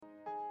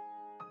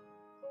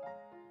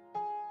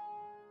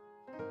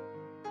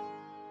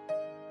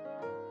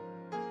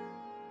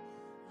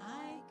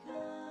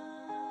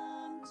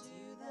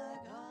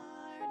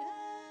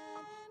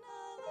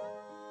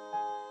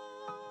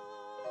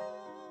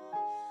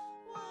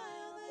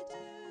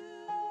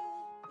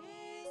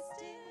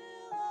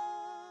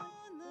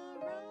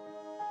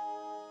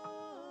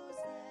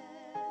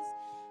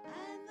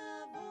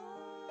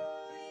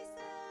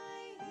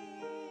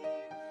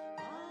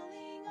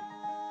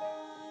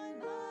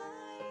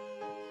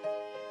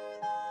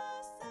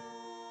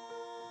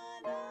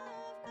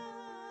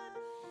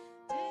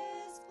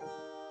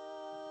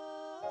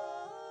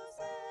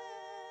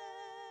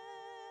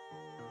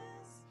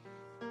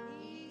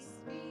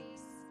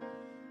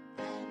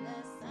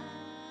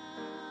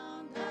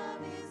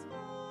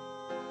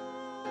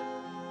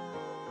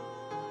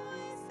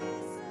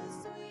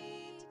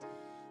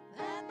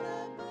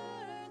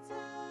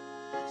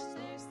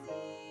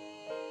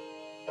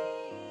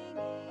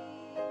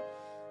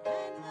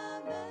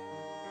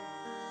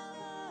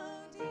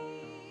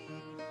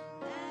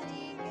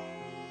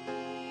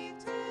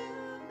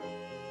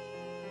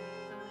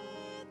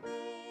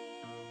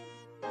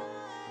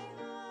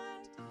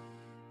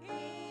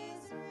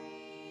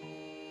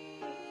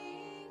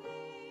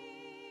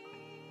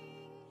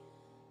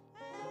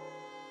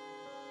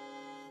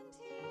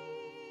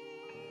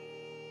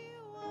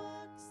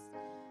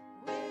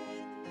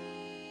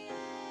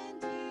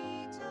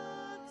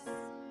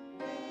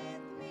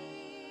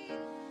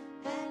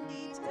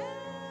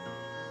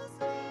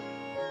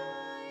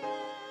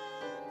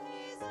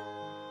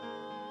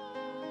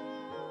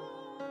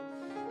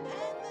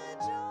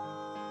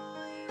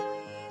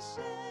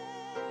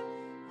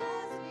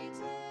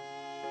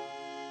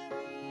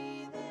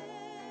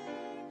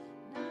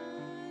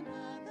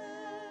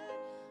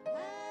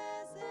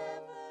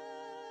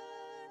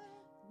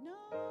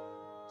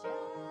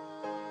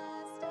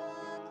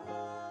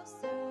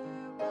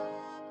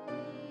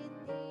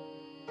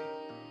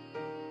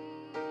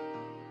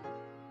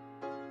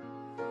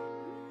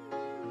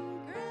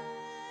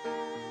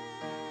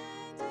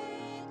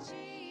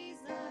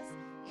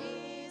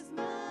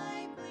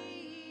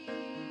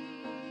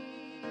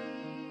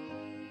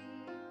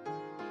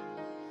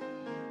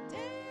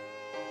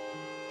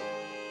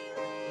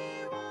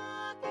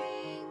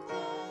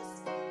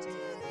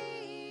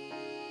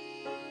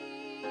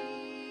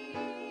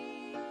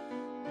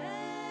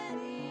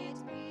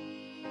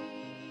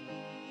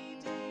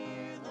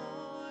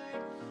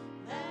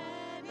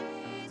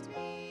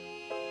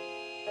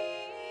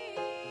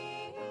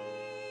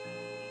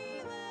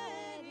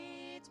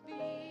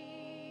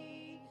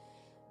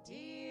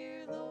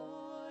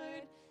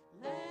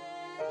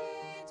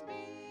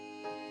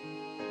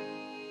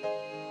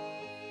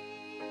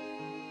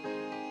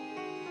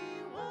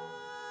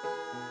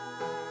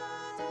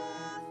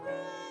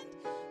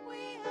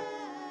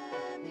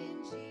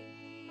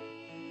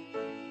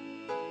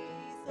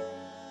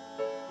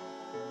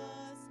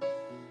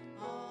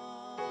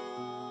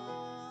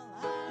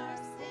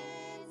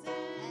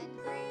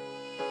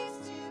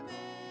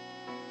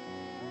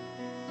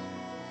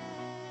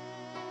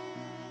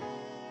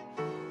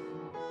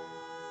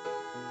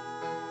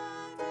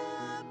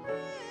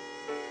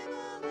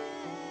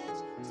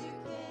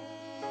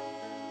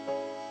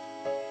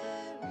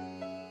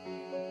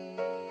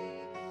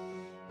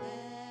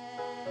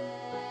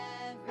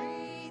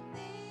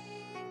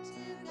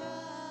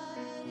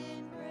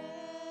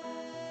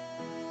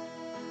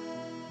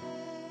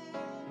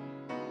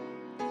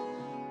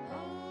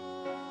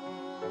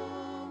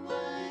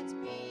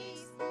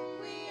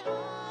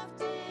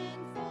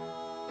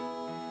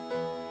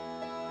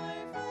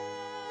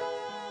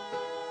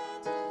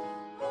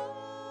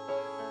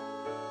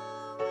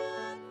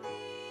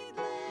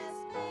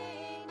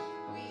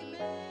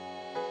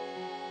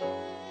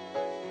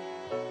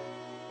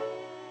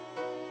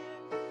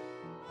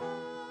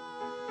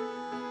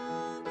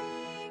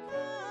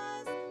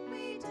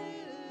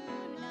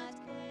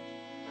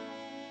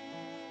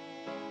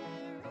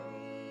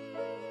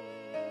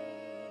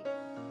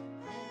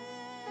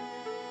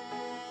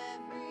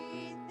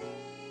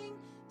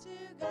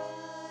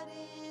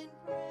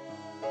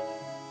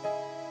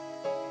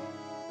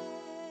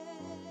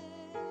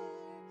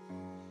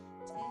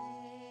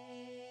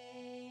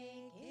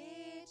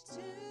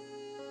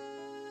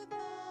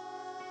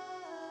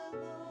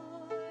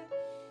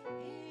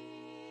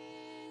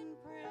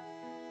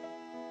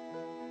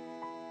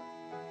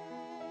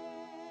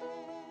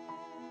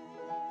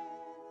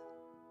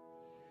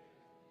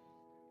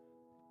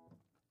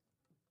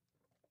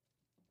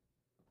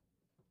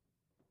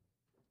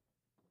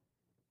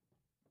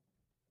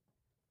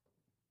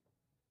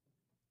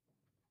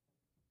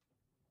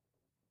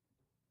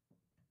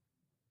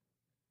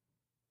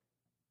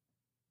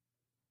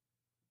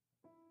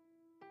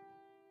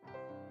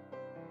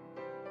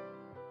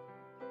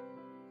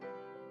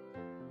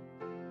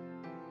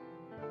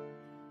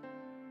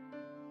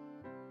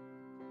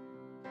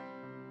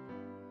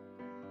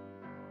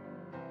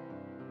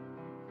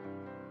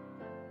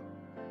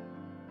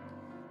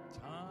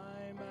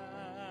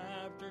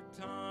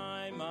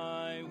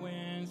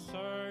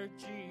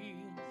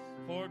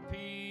for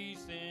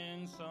peace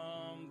in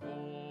some void.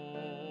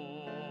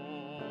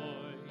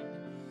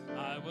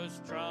 I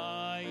was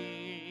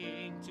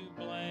trying to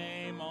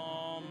blame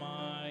all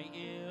my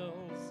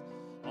ills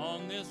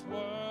on this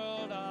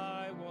world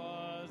I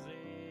was in.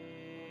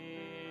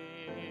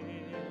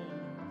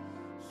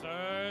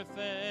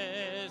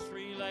 Surface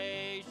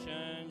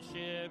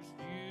relationships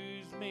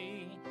used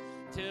me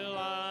till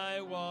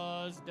I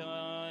was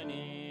done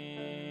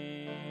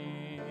in.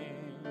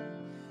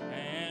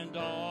 And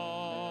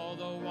all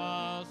the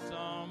while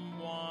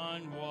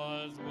someone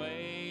was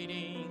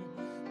waiting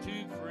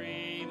to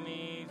free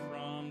me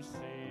from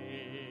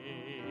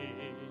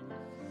sin.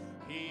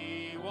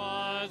 He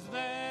was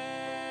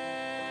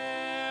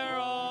there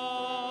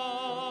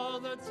all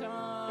the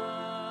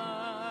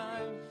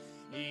time.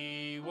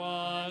 He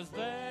was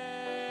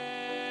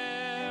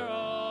there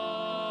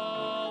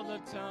all the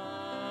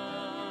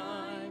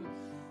time,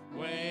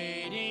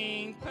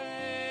 waiting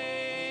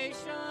patiently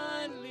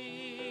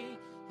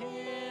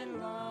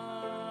in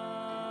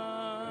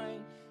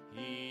line.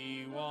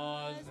 He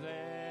was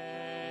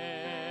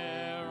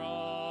there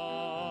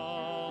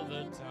all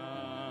the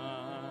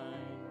time.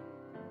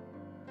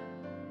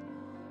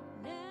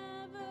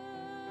 Never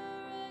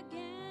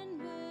again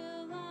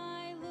will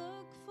I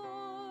look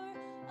for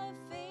a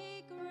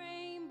fake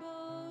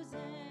rainbow's end.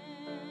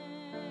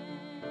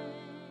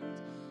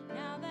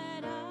 Now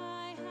that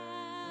I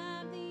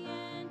have the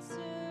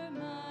answer,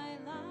 my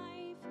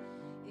life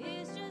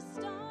is just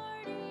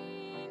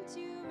starting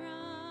to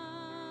rhyme.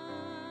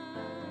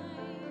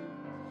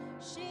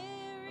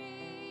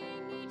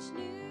 Sharing each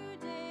new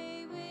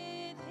day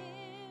with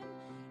him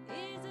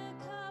is a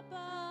cup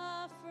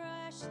of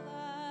fresh life.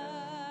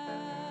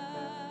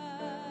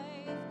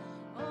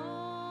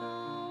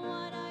 Oh,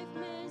 what I've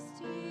missed,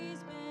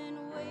 he's been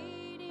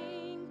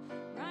waiting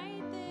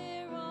right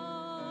there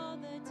all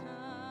the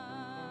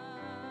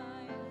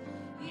time.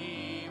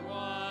 He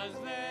was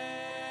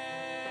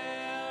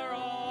there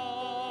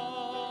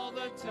all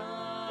the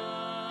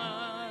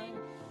time.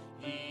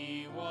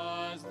 He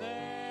was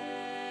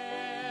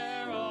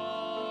there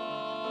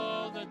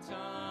all the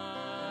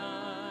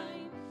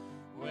time,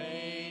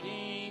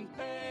 waiting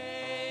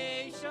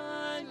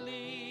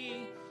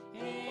patiently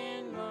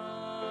in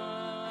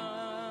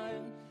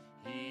line.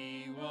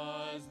 He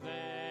was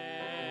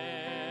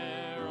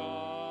there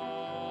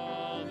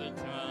all the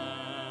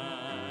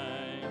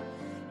time.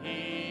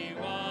 He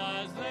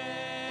was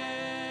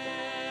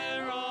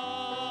there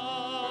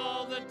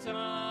all the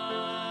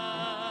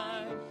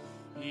time.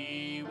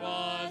 He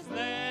was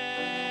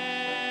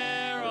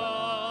there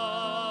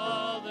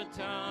all the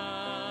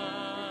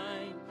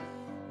time,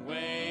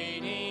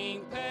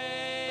 waiting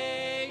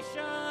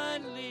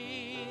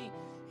patiently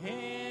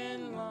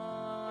in line.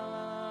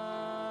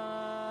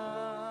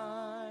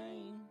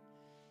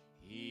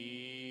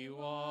 He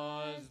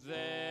was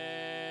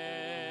there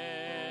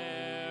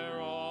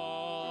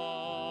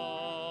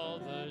all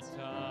the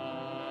time.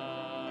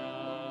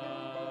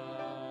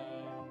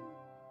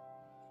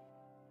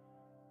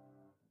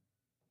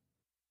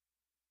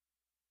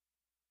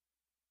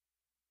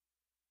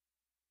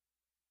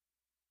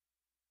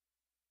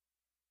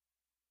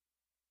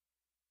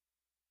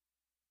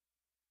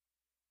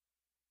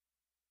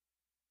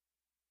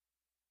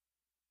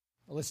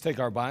 Let's take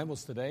our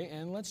Bibles today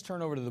and let's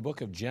turn over to the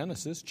book of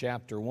Genesis,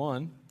 chapter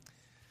 1.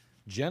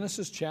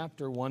 Genesis,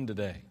 chapter 1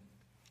 today.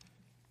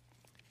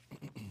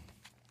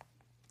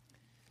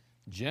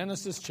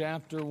 Genesis,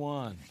 chapter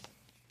 1.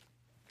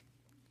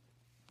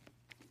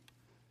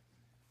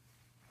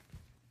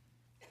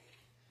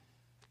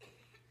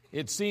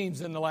 It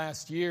seems in the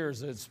last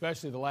years,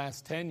 especially the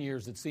last 10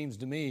 years, it seems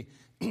to me,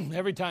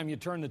 every time you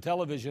turn the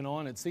television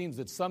on, it seems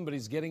that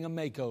somebody's getting a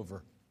makeover.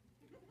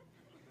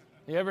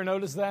 You ever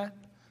notice that?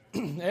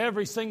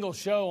 Every single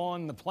show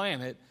on the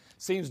planet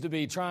seems to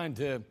be trying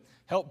to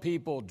help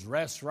people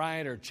dress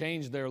right or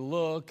change their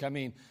look. I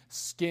mean,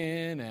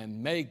 skin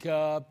and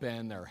makeup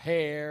and their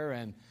hair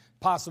and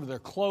possibly their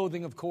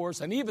clothing, of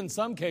course. And even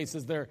some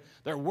cases, they're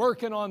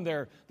working on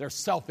their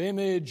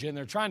self-image and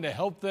they're trying to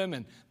help them.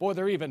 And boy,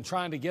 they're even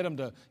trying to get them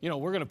to,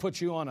 we're going to put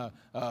you on a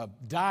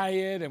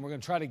diet and we're going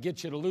to try to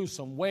get you to lose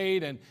some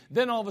weight. And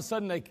then all of a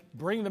sudden they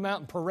bring them out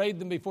and parade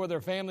them before their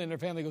family, and their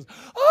family goes,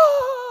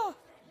 "Ah!"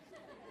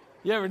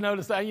 You ever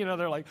notice that?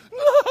 They're like,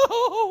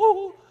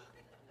 "No!"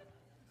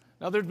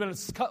 Now, there's been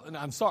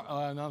I'm sorry,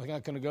 I'm not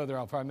going to go there.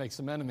 I'll probably make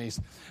some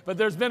enemies. But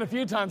there's been a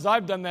few times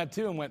I've done that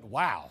too and went,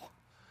 wow.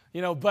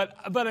 But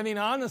I mean,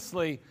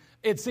 honestly,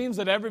 it seems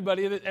that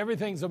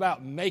everything's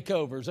about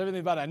makeovers,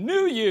 everything about a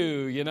new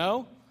you, You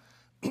know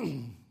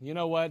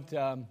what?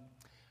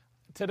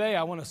 Today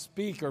I want to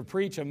speak or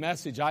preach a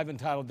message I've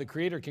entitled, "The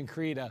Creator Can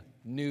Create a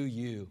New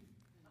You."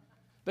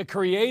 The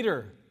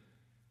Creator,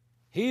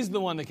 He's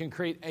the one that can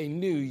create a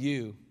new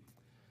you.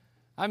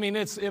 I mean,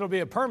 it'll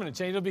be a permanent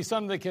change. It'll be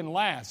something that can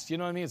last. You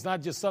know what I mean? It's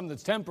not just something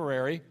that's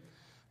temporary.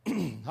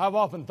 I've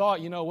often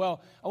thought,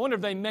 I wonder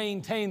if they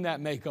maintain that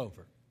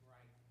makeover.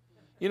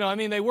 You know, I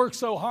mean, they work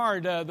so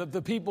hard,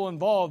 the people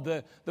involved,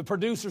 the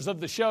producers of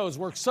the shows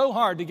work so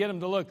hard to get them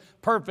to look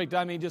perfect.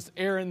 I mean, just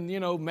airing,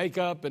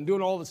 makeup and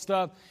doing all the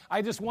stuff.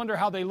 I just wonder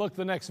how they look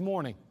the next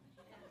morning.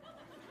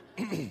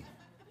 And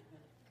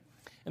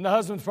the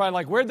husband's probably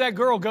like, where'd that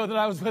girl go that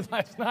I was with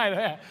last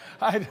night?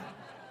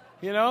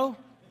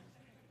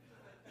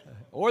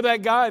 Or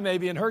that guy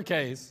maybe in her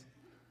case.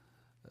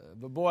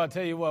 But boy, I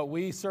tell you what,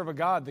 we serve a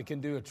God that can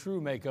do a true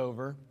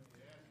makeover.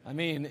 I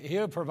mean,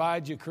 He'll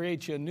provide you,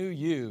 create you a new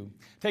you.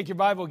 Take your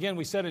Bible again.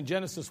 We said in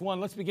Genesis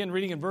 1. Let's begin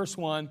reading in verse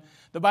 1.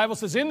 The Bible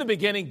says, in the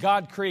beginning,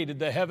 God created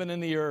the heaven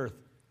and the earth.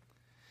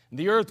 And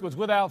the earth was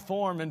without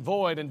form and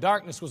void, and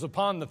darkness was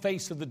upon the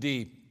face of the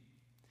deep.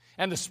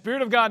 And the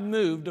Spirit of God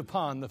moved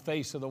upon the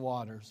face of the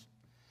waters.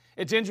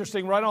 It's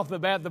interesting, right off the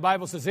bat, the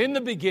Bible says, in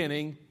the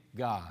beginning,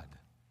 God.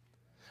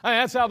 I mean,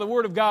 that's how the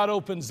Word of God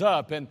opens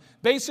up. And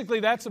basically,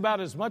 that's about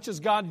as much as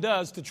God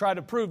does to try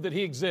to prove that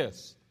He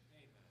exists.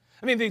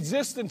 I mean, the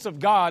existence of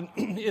God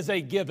is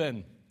a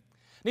given.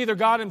 Neither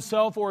God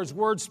Himself or His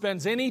Word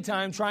spends any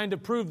time trying to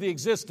prove the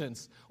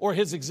existence or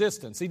His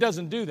existence. He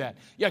doesn't do that.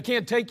 I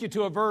can't take you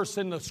to a verse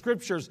in the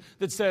Scriptures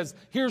that says,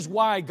 here's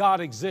why God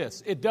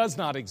exists. It does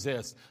not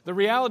exist. The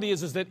reality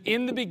is that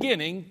in the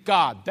beginning,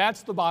 God.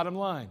 That's the bottom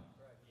line.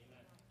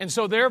 And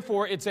so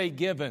therefore, it's a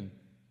given.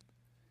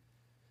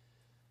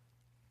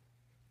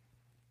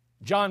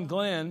 John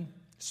Glenn,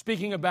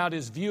 speaking about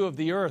his view of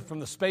the earth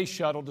from the space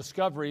shuttle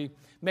Discovery,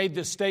 made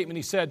this statement.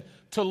 He said,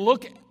 to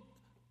look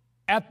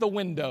at the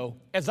window,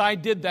 as I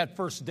did that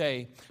first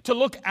day, to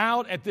look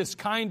out at this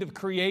kind of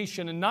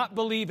creation and not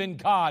believe in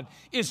God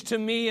is to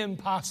me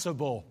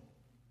impossible.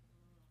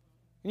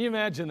 Can you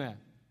imagine that?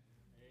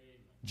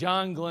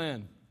 John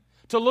Glenn.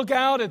 To look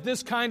out at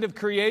this kind of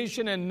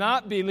creation and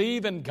not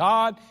believe in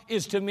God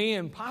is to me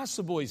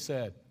impossible, he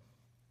said.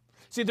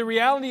 See, the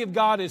reality of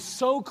God is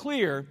so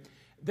clear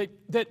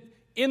that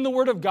in the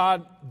Word of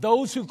God,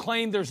 those who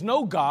claim there's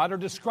no God are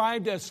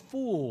described as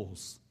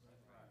fools.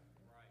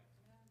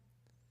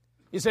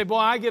 You say, boy,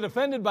 I get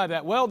offended by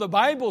that. Well, the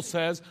Bible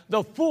says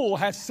the fool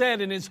has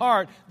said in his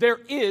heart, there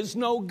is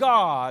no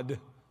God.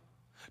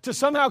 To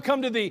somehow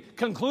come to the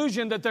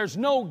conclusion that there's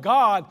no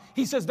God,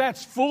 he says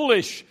that's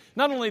foolish.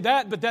 Not only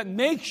that, but that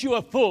makes you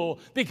a fool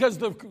because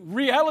the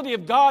reality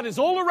of God is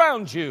all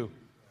around you.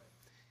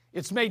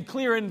 It's made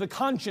clear in the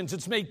conscience.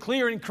 It's made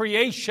clear in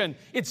creation.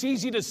 It's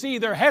easy to see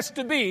there has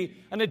to be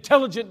an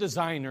intelligent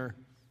designer.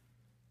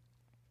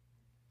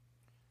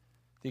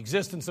 The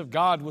existence of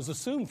God was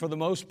assumed for the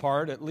most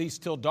part, at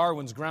least till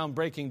Darwin's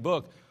groundbreaking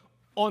book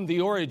on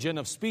the origin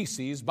of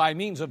species by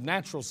means of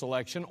natural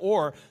selection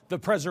or the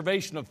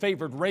preservation of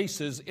favored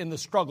races in the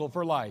struggle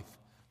for life.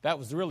 That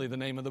was really the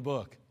name of the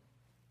book.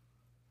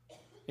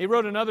 He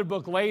wrote another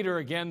book later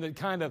again that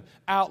kind of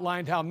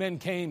outlined how men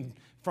came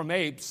from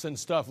apes and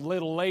stuff a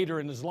little later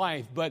in his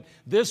life. But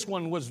this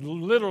one was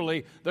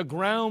literally the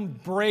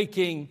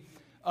groundbreaking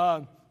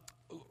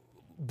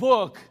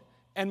book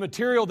and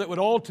material that would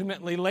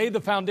ultimately lay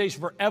the foundation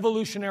for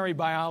evolutionary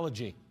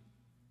biology.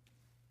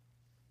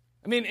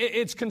 I mean,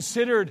 it's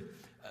considered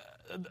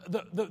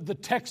the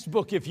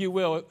textbook, if you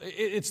will.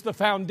 It's the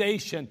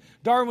foundation.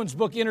 Darwin's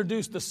book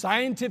introduced the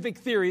scientific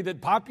theory that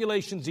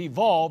populations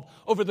evolve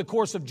over the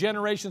course of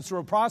generations through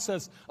a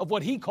process of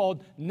what he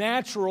called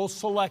natural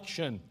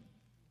selection.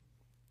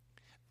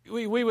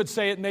 We would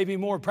say it maybe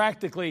more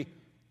practically,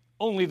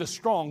 only the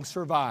strong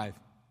survive.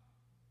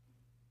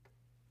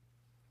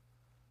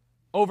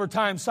 Over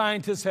time,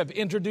 scientists have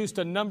introduced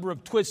a number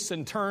of twists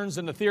and turns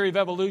in the theory of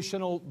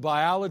evolutionary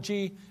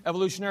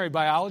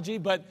biology,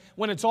 but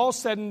when it's all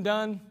said and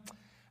done,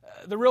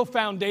 the real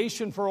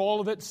foundation for all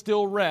of it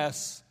still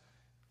rests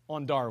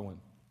on Darwin.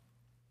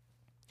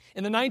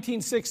 In the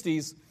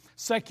 1960s,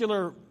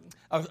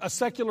 a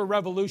secular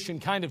revolution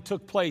kind of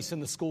took place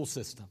in the school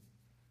system.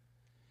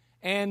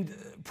 And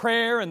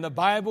prayer and the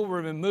Bible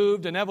were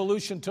removed, and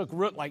evolution took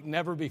root like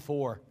never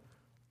before.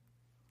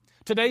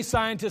 Today,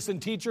 scientists and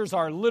teachers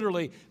are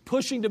literally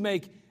pushing to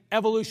make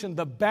evolution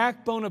the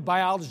backbone of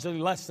biology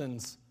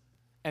lessons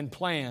and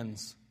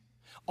plans,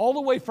 all the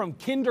way from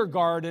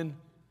kindergarten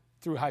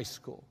through high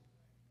school.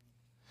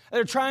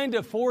 They're trying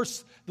to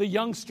force the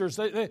youngsters.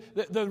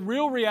 The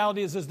real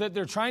reality is that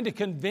they're trying to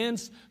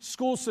convince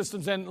school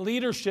systems and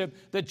leadership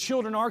that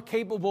children are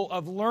capable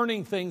of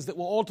learning things that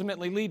will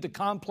ultimately lead to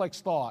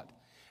complex thought.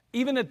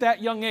 Even at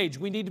that young age,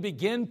 we need to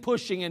begin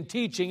pushing and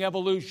teaching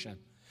evolution.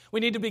 We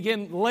need to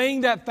begin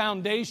laying that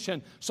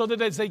foundation so that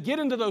as they get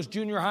into those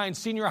junior high and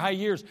senior high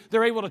years,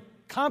 they're able to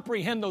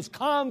comprehend those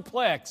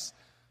complex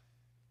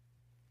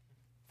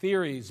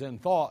theories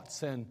and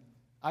thoughts. And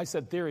I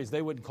said theories,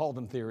 they wouldn't call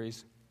them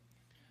theories.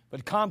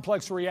 But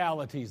complex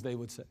realities, they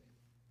would say.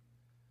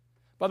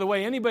 By the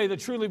way, anybody that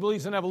truly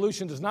believes in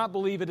evolution does not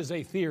believe it is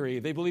a theory.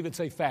 They believe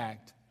it's a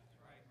fact.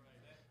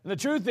 And the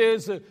truth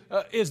is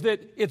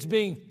that it's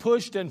being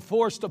pushed and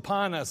forced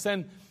upon us.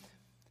 And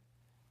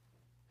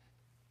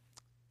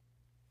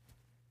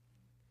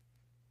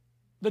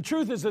the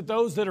truth is that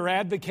those that are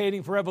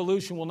advocating for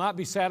evolution will not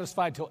be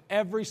satisfied till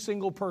every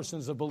single person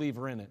is a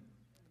believer in it.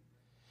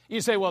 You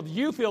say, well,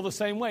 you feel the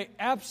same way.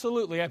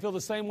 Absolutely, I feel the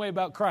same way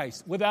about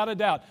Christ, without a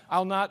doubt.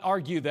 I'll not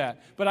argue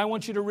that. But I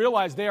want you to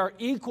realize they are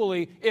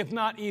equally, if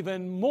not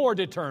even more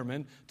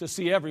determined to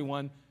see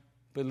everyone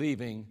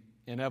believing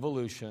in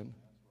evolution.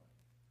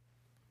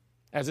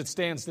 As it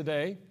stands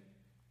today,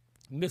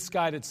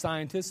 misguided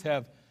scientists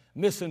have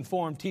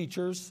misinformed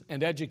teachers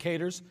and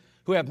educators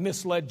who have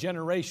misled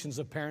generations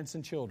of parents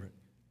and children.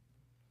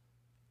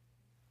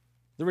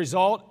 The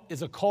result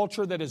is a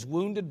culture that is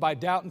wounded by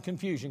doubt and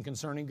confusion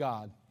concerning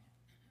God.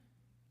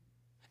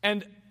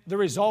 And the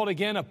result,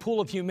 again, a pool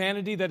of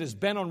humanity that is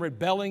bent on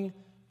rebelling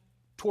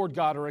toward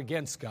God or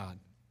against God.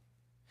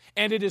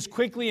 And it is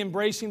quickly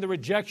embracing the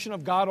rejection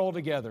of God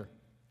altogether.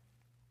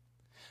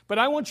 But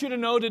I want you to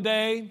know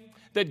today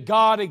that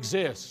God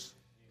exists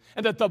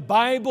and that the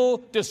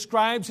Bible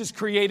describes His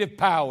creative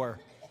power.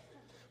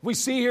 We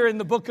see here in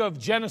the book of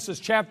Genesis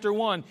chapter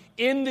 1,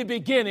 in the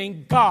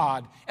beginning,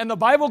 God. And the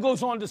Bible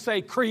goes on to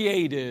say,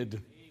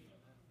 created.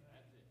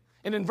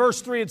 And in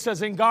verse 3 it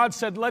says, and God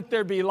said, let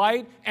there be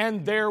light,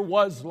 and there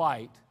was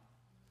light.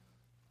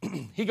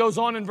 He goes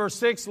on in verse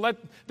 6, let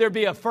there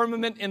be a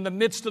firmament in the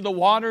midst of the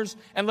waters,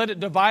 and let it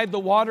divide the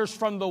waters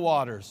from the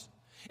waters.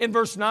 In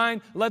verse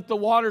 9, let the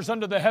waters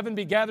under the heaven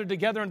be gathered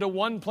together into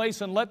one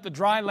place, and let the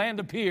dry land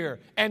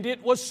appear. And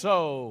it was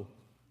so.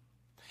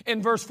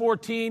 In verse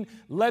 14,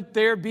 let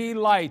there be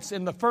lights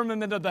in the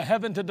firmament of the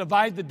heaven to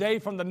divide the day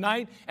from the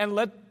night, and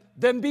let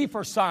them be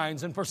for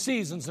signs and for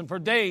seasons and for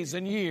days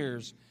and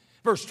years.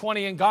 Verse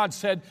 20, and God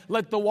said,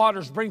 let the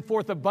waters bring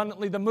forth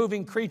abundantly the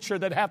moving creature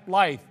that hath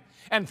life,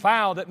 and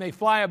fowl that may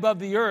fly above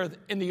the earth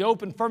in the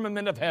open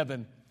firmament of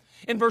heaven.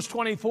 In verse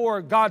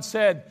 24, God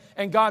said,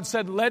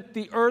 let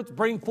the earth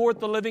bring forth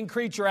the living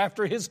creature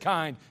after his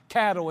kind,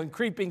 cattle and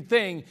creeping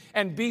thing,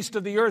 and beast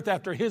of the earth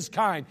after his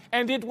kind.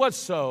 And it was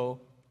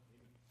so.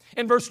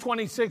 In verse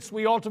 26,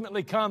 we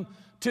ultimately come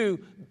to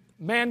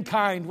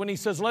mankind when He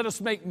says, let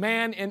us make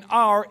man in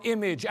our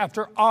image,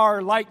 after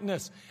our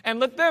likeness, and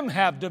let them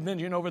have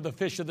dominion over the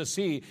fish of the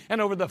sea,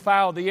 and over the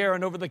fowl of the air,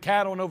 and over the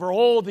cattle, and over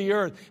all the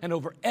earth, and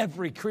over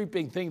every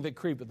creeping thing that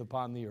creepeth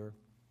upon the earth.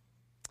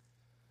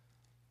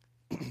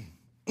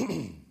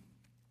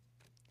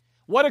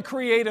 What a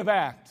creative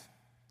act.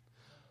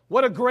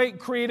 What a great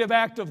creative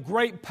act of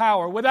great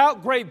power.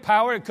 Without great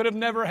power, it could have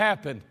never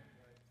happened.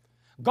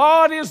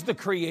 God is the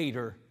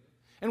creator.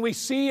 And we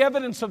see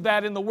evidence of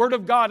that in the Word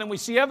of God, and we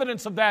see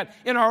evidence of that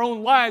in our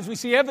own lives. We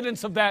see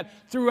evidence of that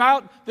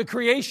throughout the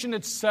creation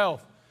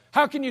itself.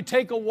 How can you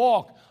take a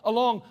walk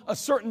along a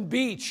certain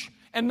beach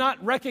and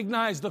not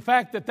recognize the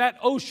fact that that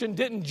ocean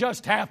didn't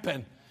just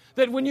happen?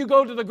 That when you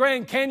go to the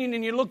Grand Canyon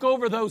and you look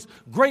over those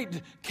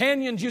great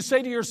canyons, you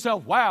say to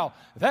yourself, wow,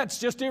 that's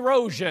just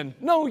erosion.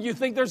 No, you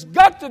think there's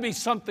got to be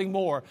something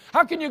more.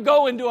 How can you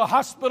go into a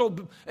hospital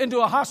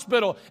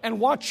and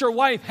watch your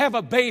wife have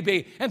a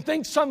baby and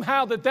think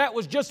somehow that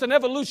was just an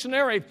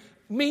evolutionary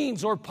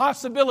means or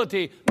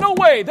possibility? No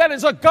way, that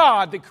is a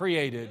God that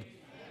created.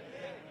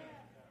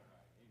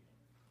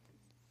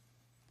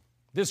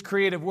 This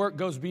creative work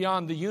goes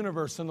beyond the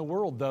universe and the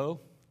world,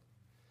 though.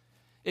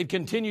 It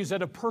continues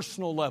at a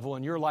personal level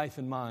in your life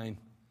and mine.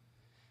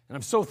 And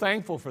I'm so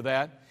thankful for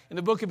that. In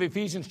the book of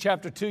Ephesians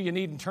chapter 2, you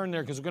needn't turn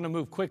there because we're going to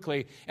move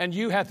quickly. And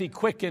you hath He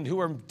quickened who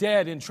are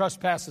dead in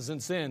trespasses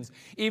and sins.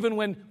 Even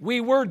when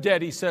we were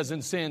dead, He says,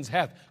 in sins,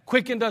 hath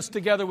quickened us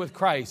together with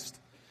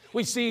Christ.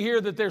 We see here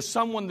that there's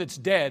someone that's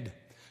dead.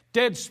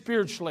 Dead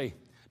spiritually.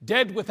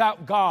 Dead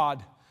without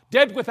God.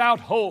 Dead without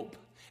hope.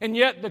 And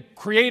yet the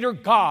Creator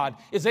God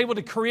is able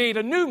to create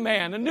a new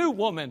man, a new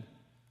woman,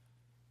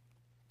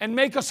 and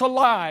make us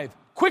alive,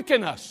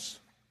 quicken us,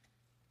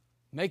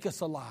 make us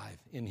alive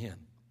in Him.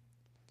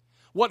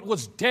 What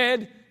was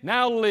dead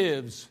now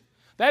lives.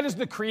 That is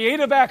the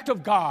creative act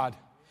of God.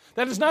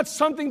 That is not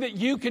something that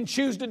you can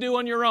choose to do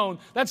on your own.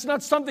 That's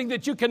not something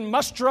that you can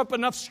muster up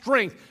enough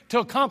strength to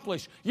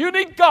accomplish. You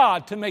need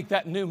God to make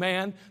that new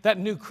man, that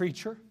new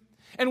creature.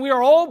 And we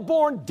are all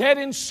born dead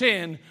in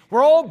sin.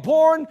 We're all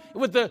born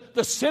with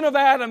the sin of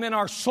Adam in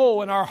our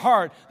soul, in our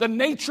heart, the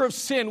nature of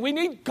sin. We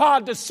need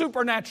God to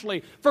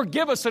supernaturally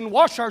forgive us and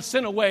wash our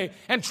sin away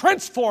and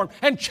transform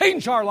and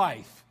change our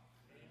life.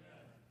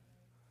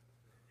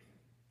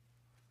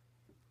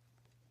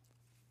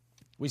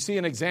 We see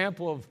an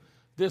example of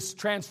this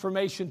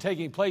transformation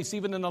taking place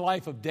even in the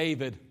life of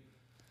David.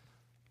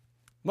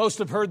 Most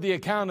have heard the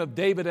account of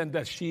David and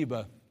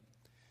Bathsheba.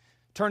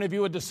 Turn, if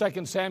you would, to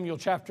 2 Samuel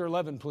chapter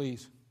 11,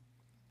 please.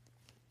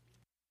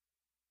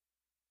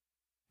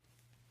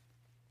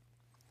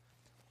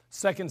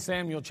 2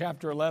 Samuel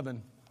chapter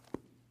 11.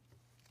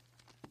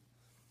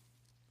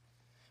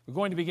 We're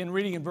going to begin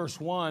reading in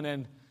verse 1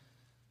 and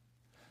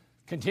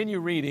continue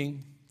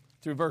reading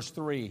through verse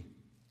 3.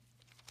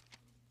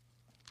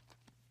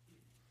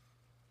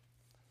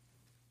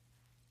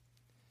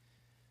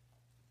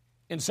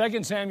 In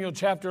 2 Samuel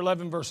chapter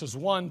 11, verses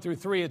 1 through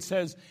 3, it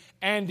says,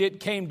 and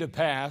it came to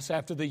pass,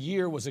 after the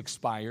year was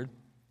expired,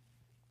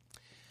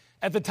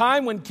 at the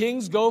time when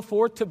kings go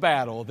forth to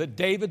battle, that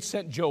David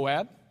sent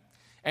Joab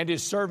and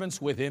his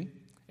servants with him,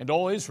 and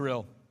all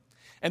Israel,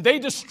 And they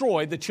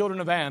destroyed the children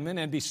of Ammon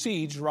and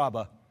besieged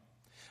Rabbah.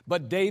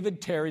 But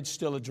David tarried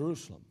still at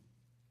Jerusalem.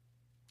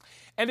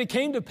 And it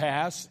came to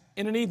pass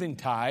in an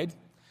eventide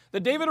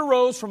that David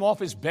arose from off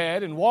his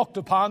bed and walked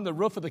upon the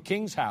roof of the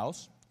king's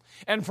house.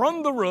 And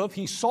from the roof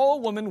he saw a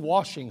woman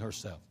washing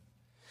herself.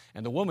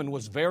 And the woman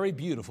was very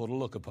beautiful to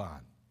look upon.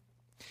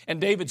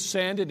 And David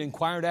sent and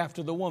inquired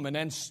after the woman.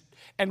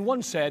 And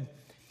one said,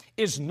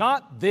 Is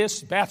not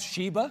this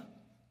Bathsheba,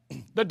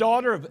 the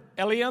daughter of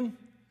Eliam,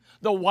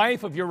 the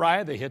wife of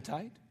Uriah the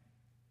Hittite?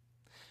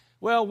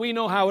 Well, we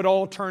know how it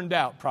all turned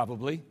out,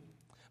 probably.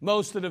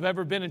 Most that have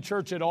ever been in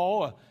church at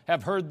all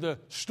have heard the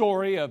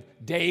story of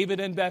David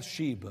and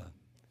Bathsheba.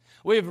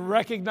 We've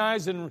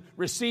recognized and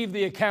received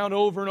the account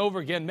over and over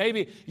again.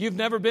 Maybe you've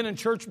never been in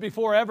church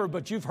before ever,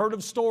 but you've heard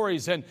of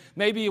stories, and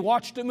maybe you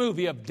watched a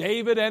movie of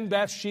David and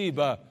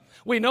Bathsheba.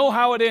 We know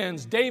how it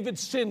ends. David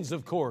sins,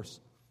 of course.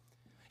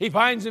 He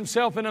finds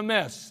himself in a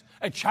mess.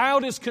 A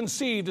child is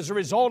conceived as a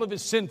result of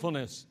his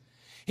sinfulness.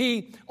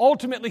 He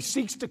ultimately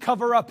seeks to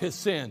cover up his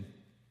sin.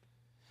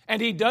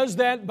 And he does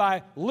that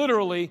by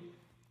literally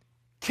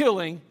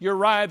killing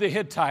Uriah the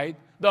Hittite,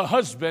 the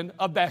husband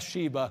of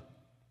Bathsheba.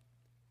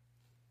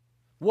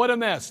 What a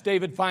mess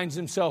David finds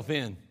himself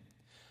in.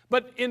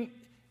 But in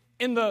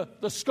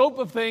the scope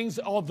of things,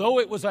 although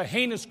it was a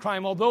heinous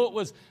crime, although it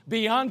was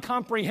beyond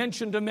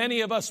comprehension to many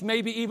of us,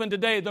 maybe even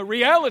today, the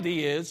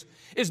reality is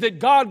that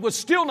God was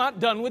still not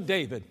done with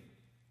David.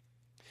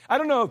 I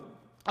don't know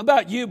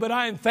about you, but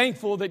I am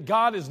thankful that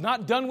God is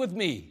not done with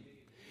me.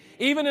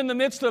 Even in the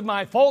midst of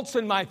my faults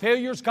and my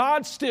failures,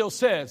 God still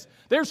says,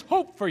 there's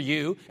hope for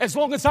you as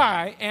long as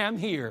I am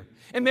here.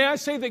 And may I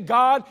say that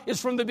God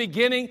is from the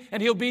beginning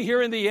and He'll be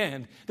here in the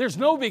end. There's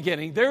no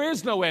beginning, there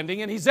is no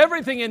ending, and He's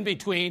everything in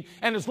between.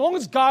 And as long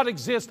as God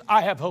exists,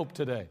 I have hope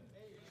today.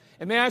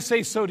 And may I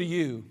say so to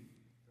you.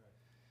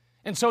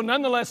 And so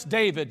nonetheless,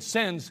 David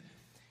sends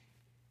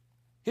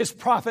his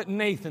prophet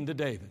Nathan to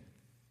David.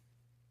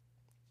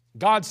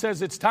 God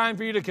says it's time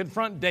for you to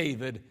confront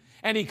David.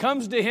 And he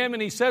comes to him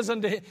and he says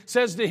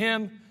to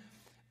him,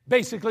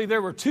 basically,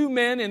 there were two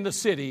men in the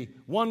city.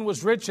 One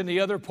was rich and the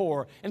other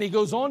poor. And he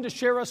goes on to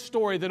share a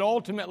story that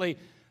ultimately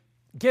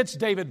gets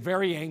David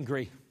very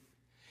angry.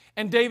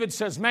 And David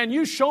says, man,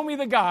 you show me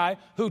the guy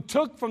who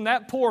took from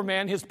that poor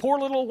man his poor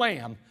little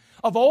lamb.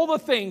 Of all the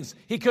things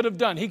he could have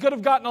done, he could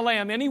have gotten a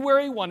lamb anywhere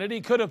he wanted.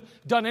 He could have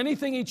done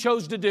anything he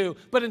chose to do.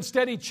 But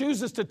instead he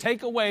chooses to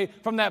take away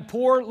from that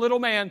poor little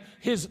man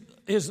his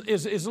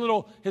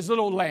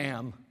little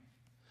lamb.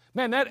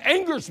 Man, that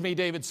angers me,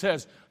 David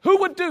says. Who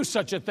would do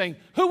such a thing?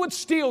 Who would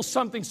steal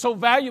something so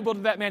valuable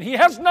to that man? He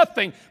has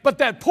nothing but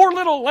that poor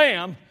little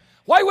lamb.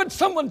 Why would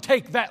someone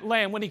take that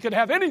lamb when he could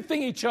have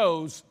anything he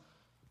chose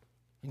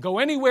and go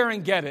anywhere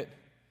and get it?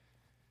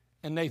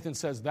 And Nathan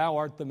says, thou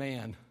art the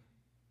man.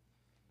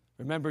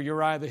 Remember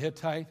Uriah the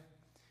Hittite?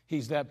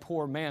 He's that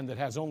poor man that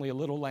has only a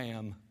little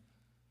lamb.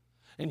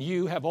 And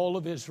you have all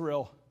of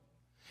Israel.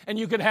 And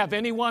you could have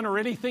anyone or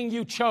anything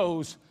you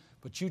chose,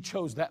 but you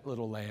chose that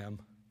little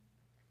lamb.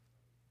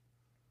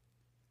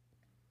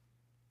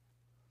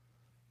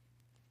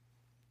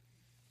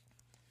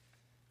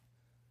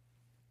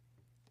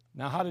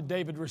 Now, how did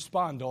David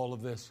respond to all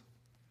of this?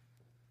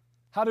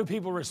 How do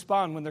people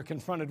respond when they're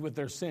confronted with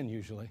their sin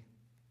usually?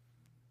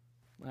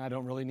 I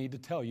don't really need to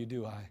tell you,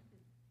 do I?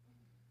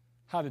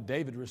 How did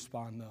David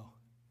respond, though?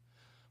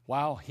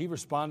 Wow, he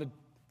responded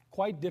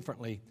quite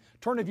differently.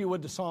 Turn, if you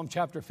would, to Psalm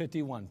chapter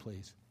 51,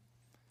 please.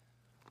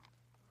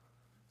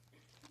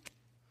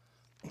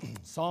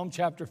 Psalm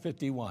chapter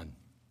 51.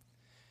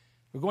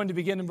 We're going to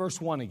begin in verse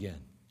 1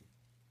 again.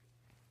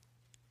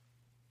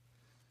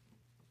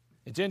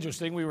 It's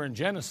interesting, we were in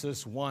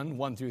Genesis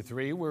 1 through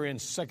 3. We're in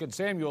 2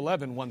 Samuel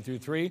 11, 1 through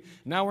 3.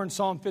 Now we're in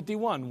Psalm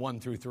 51, 1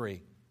 through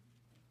 3.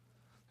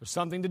 There's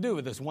something to do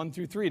with this 1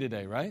 through 3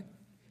 today, right?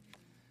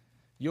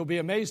 You'll be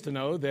amazed to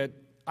know that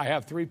I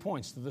have 3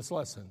 points to this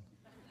lesson.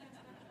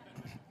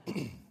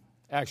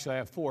 Actually, I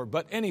have 4.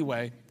 But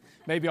anyway,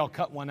 maybe I'll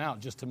cut one out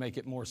just to make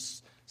it more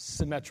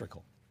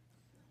symmetrical.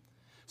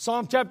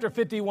 Psalm chapter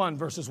 51,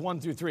 verses 1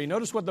 through 3.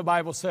 Notice what the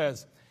Bible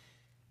says.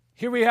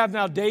 Here we have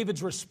now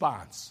David's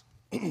response.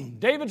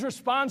 David's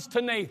response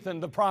to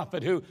Nathan, the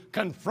prophet, who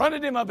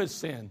confronted him of his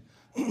sin,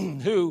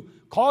 who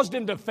caused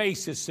him to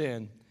face his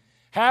sin.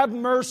 Have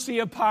mercy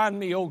upon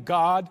me, O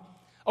God,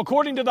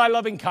 according to thy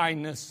loving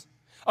kindness.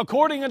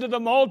 According unto the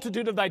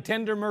multitude of thy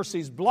tender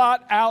mercies,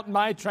 blot out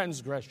my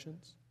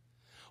transgressions.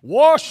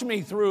 Wash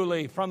me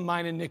thoroughly from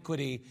mine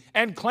iniquity,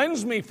 and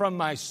cleanse me from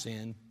my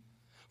sin.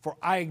 For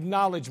I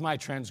acknowledge my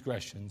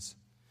transgressions,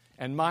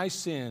 and my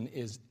sin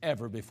is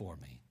ever before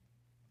me.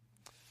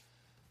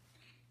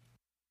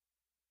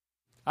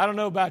 I don't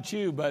know about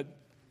you, but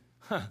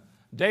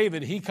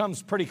David, he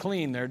comes pretty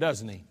clean there,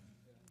 doesn't he?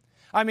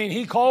 I mean,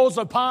 he calls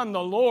upon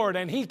the Lord,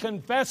 and he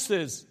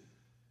confesses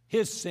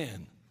his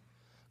sin.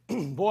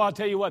 Boy, I'll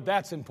tell you what,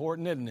 that's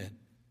important, isn't it?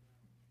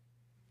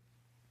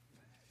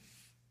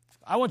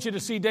 I want you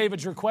to see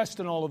David's request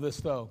in all of this,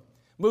 though.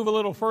 Move a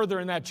little further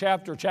in that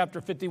chapter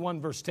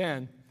 51, verse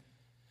 10.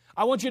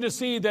 I want you to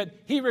see that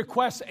he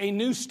requests a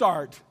new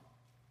start.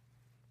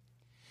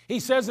 He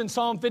says in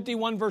Psalm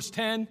 51 verse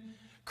 10,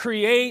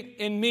 create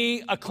in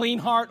me a clean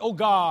heart, O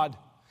God.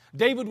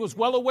 David was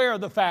well aware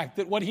of the fact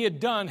that what he had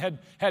done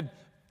had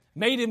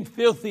made him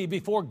filthy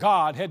before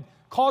God, had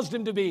caused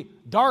him to be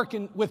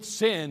darkened with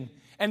sin.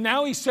 And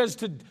now he says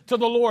to the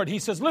Lord, he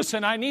says,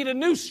 listen, I need a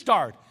new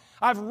start.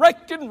 I've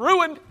wrecked and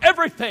ruined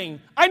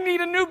everything. I need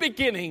a new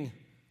beginning. He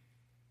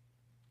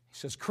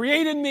says,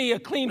 create in me a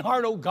clean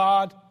heart, O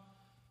God.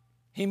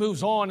 He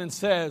moves on and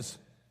says,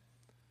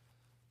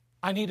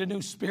 I need a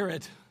new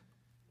spirit.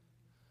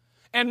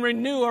 And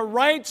renew a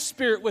right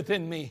spirit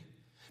within me.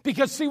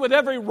 Because see, with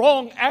every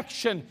wrong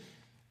action,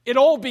 it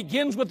all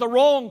begins with the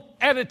wrong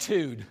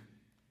attitude.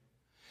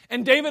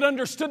 And David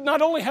understood,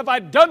 not only have I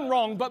done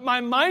wrong, but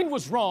my mind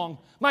was wrong.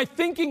 My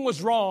thinking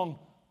was wrong.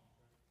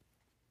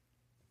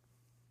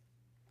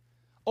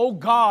 O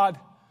God,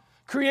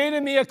 create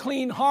in me a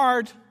clean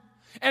heart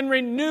and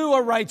renew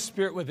a right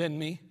spirit within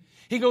me.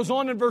 He goes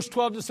on in verse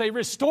 12 to say,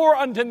 restore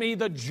unto me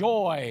the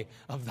joy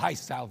of thy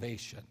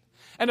salvation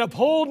and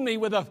uphold me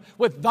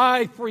with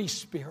thy free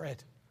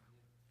spirit.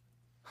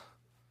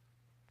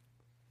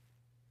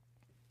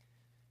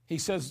 He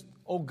says,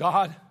 oh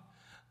God,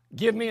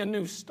 give me a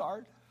new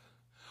start.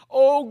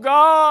 Oh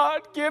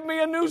God, give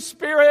me a new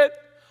spirit.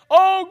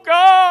 Oh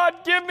God,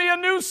 give me a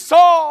new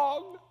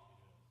song.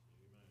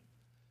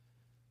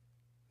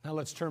 Now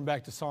let's turn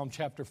back to Psalm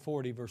chapter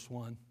 40, verse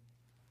 1.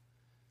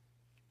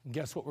 And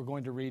guess what we're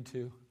going to read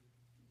to?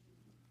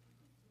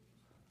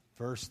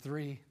 Verse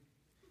 3.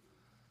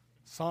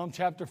 Psalm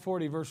chapter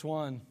 40, verse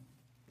 1.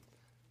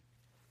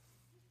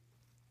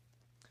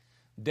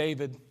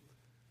 David.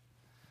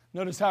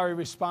 Notice how he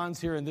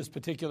responds here in this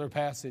particular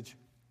passage.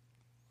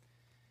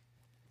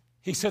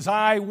 He says,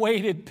 I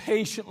waited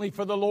patiently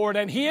for the Lord,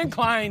 and He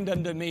inclined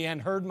unto me and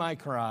heard my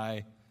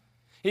cry.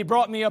 He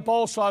brought me up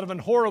also out of an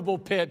horrible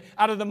pit,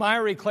 out of the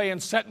miry clay,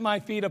 and set my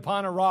feet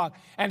upon a rock.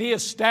 And He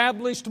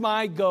established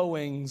my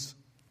goings.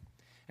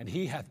 And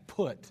He hath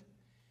put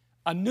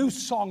a new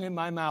song in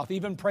my mouth,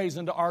 even praise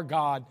unto our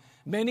God.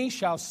 Many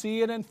shall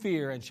see it and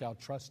fear, and shall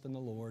trust in the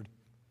Lord.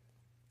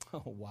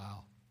 Oh,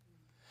 wow.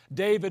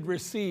 David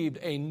received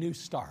a new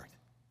start,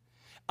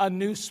 a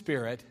new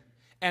spirit,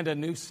 and a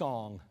new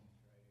song.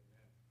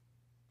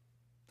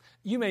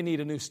 You may need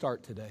a new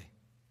start today.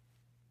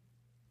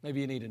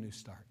 Maybe you need a new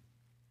start.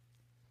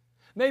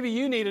 Maybe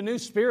you need a new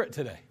spirit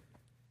today.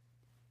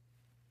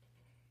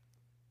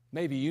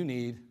 Maybe you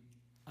need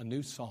a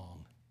new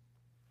song.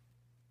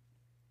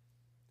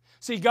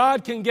 See,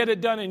 God can get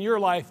it done in your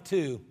life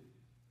too.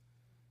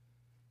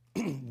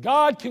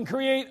 God can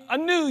create a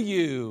new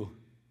you.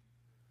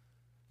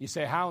 You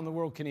say, how in the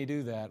world can He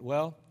do that?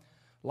 Well,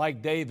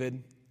 like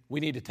David, we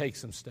need to take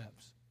some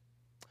steps.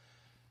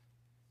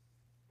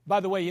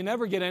 By the way, you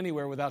never get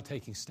anywhere without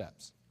taking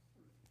steps.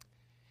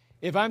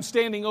 If I'm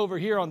standing over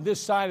here on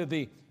this side of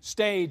the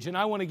stage and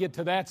I want to get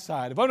to that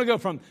side, if I want to go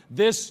from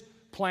this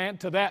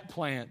plant to that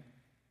plant,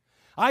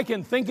 I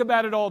can think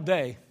about it all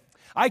day.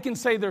 I can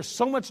say there's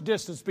so much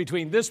distance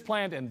between this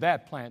plant and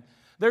that plant.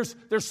 There's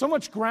so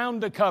much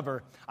ground to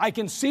cover. I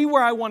can see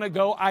where I want to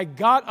go. I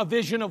got a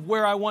vision of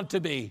where I want to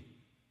be.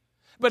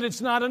 But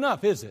it's not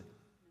enough, is it?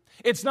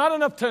 It's not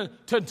enough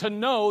to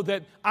know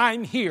that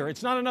I'm here.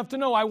 It's not enough to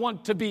know I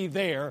want to be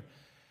there.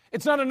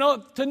 It's not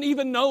enough to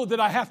even know that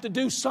I have to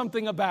do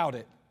something about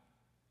it.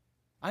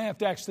 I have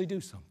to actually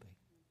do something.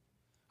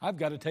 I've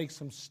got to take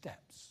some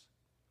steps.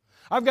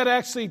 I've got to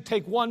actually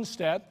take one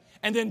step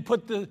and then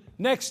put the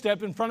next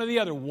step in front of the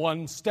other.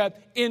 One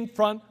step in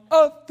front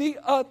of the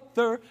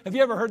other. Have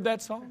you ever heard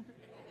that song?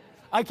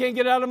 I can't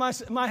get it out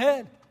of my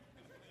head.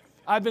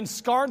 I've been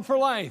scarred for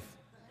life.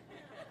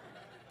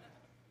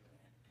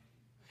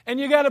 And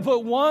you got to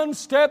put one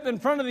step in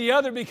front of the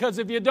other, because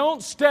if you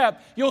don't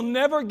step, you'll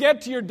never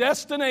get to your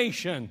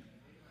destination.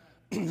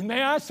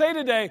 May I say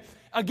today,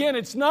 again,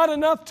 it's not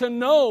enough to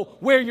know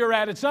where you're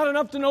at. It's not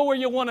enough to know where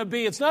you want to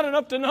be. It's not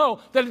enough to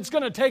know that it's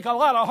going to take a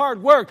lot of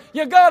hard work.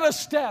 You got to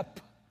step.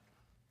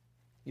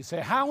 You say,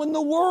 how in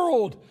the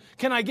world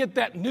can I get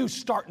that new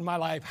start in my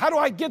life? How do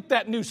I get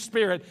that new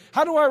spirit?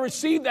 How do I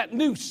receive that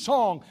new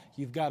song?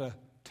 You've got to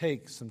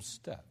take some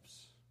steps.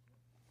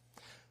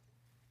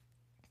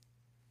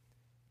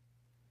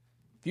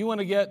 If you want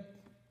to get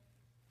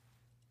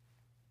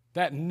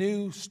that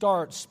new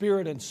start,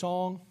 spirit and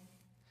song,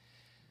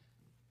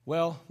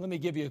 well, let me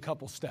give you a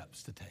couple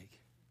steps to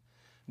take.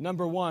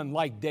 Number one,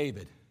 like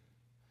David,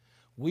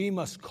 we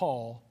must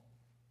call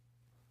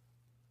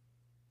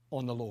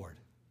on the Lord.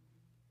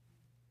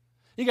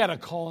 You got to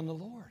call on the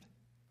Lord.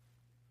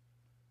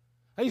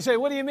 And you say,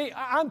 what do you mean?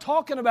 I'm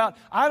talking about,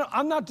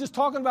 I'm not just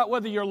talking about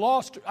whether you're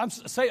lost.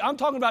 I'm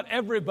talking about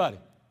everybody.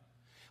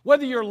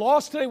 Whether you're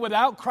lost today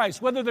without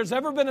Christ, whether there's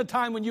ever been a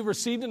time when you've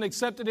received and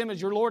accepted Him as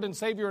your Lord and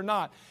Savior or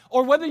not,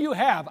 or whether you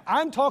have,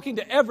 I'm talking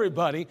to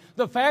everybody.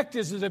 The fact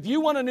is if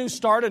you want a new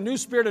start, a new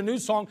spirit, a new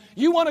song,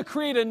 you want to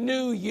create a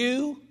new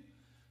you,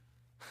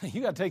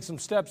 you got to take some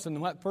steps,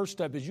 and that first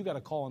step is you got to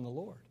call on the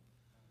Lord.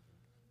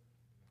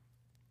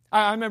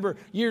 I remember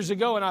years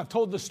ago, and I've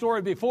told the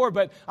story before,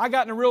 but I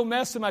got in a real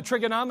mess in my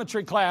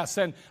trigonometry class,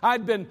 and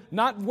I'd been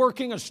not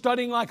working or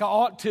studying like I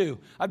ought to.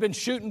 I'd been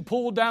shooting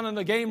pool down in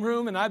the game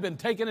room, and I'd been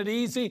taking it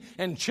easy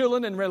and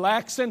chilling and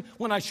relaxing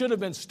when I should have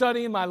been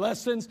studying my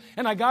lessons.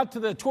 And I got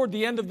toward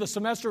the end of the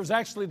semester, it was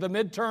actually the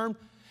midterm,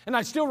 and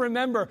I still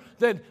remember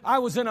that I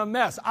was in a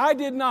mess. I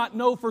did not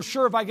know for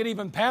sure if I could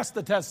even pass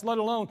the test, let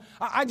alone,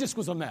 I just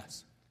was a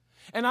mess.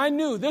 And I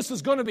knew this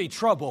was going to be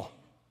trouble.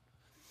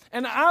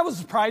 And I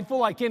was prideful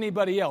like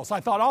anybody else. I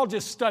thought, I'll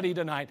just study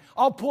tonight.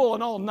 I'll pull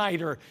an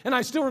all-nighter. And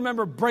I still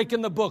remember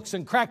breaking the books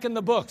and cracking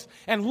the books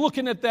and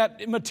looking at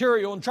that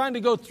material and trying to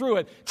go through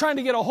it, trying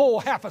to get a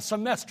whole half a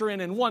semester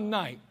in one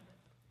night.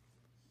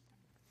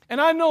 And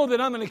I know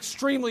that I'm an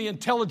extremely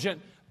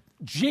intelligent,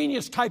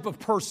 genius type of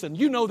person.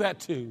 You know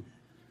that too.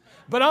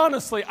 But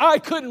honestly, I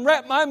couldn't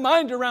wrap my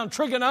mind around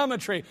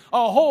trigonometry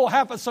a whole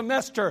half a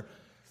semester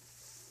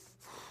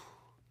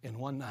in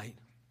one night.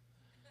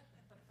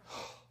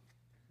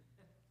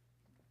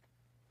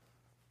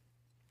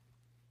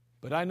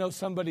 But I know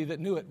somebody that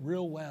knew it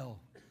real well.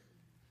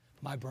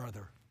 My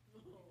brother.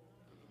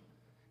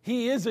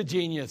 He is a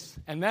genius,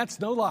 and that's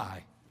no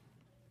lie.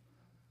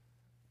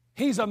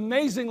 He's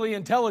amazingly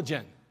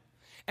intelligent.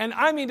 And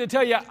I mean to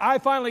tell you, I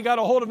finally got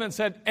a hold of him and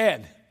said,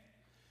 Ed,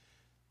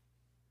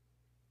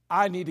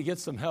 I need to get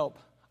some help.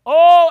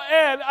 Oh,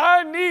 Ed,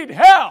 I need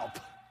help.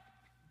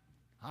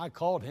 I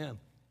called him.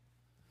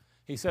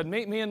 He said,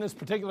 meet me in this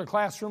particular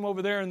classroom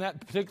over there in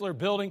that particular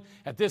building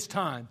at this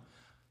time.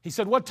 He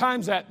said, what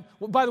time's that?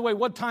 Well, by the way,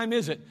 what time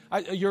is it?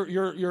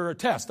 Your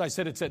test. I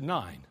said, it's at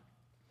 9.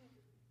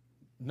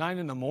 9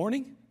 in the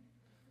morning?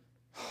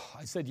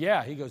 I said,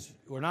 yeah. He goes,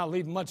 we're not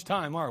leaving much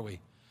time, are we?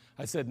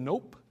 I said,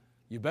 nope.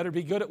 You better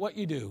be good at what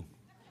you do.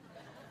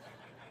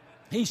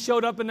 He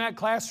showed up in that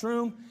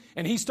classroom,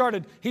 and he's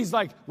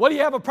like, what do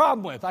you have a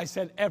problem with? I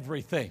said,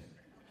 everything.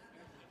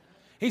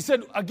 He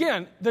said,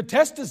 again, the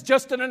test is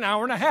just in an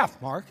hour and a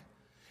half, Mark.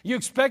 You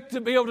expect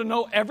to be able to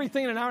know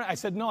everything in an hour? I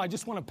said, no, I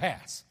just want to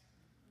pass.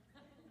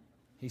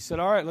 He said,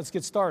 all right, let's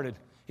get started.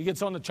 He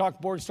gets on the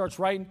chalkboard, starts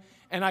writing.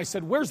 And I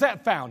said, where's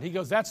that found? He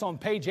goes, that's on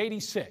page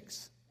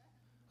 86.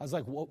 I was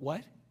like,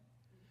 what?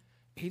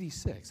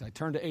 86. I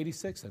turned to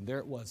 86, and there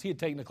it was. He had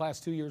taken the class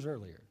 2 years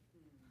earlier.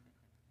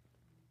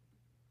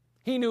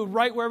 He knew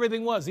right where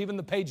everything was, even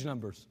the page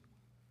numbers.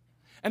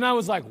 And I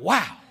was like,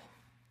 wow.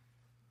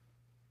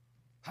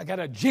 I got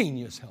a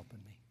genius helping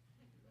me.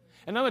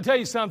 And I'm going to tell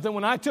you something.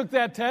 When I took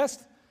that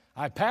test,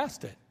 I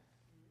passed it.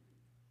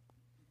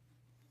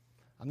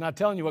 I'm not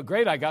telling you what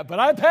grade I got, but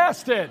I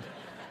passed it.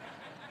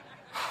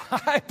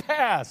 I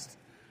passed.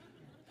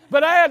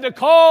 But I had to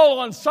call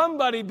on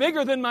somebody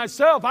bigger than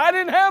myself. I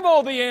didn't have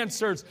all the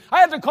answers. I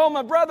had to call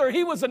my brother.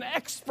 He was an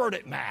expert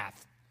at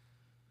math.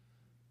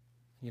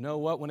 You know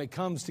what? When it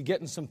comes to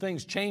getting some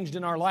things changed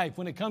in our life,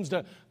 when it comes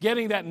to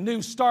getting that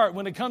new start,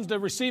 when it comes to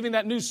receiving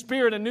that new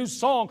spirit, a new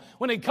song,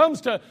 when it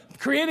comes to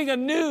creating a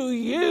new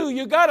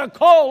you got to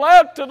call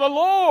out to the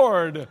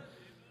Lord.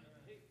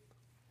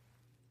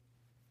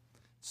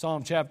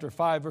 Psalm chapter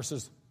 5,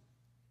 verses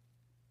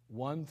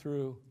 1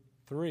 through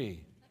 3.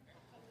 It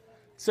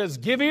says,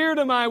 give ear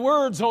to my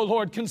words, O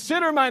Lord.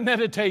 Consider my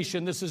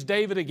meditation. This is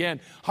David again.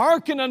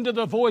 Hearken unto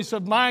the voice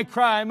of my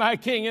cry, my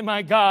King and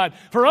my God.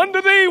 For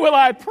unto thee will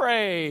I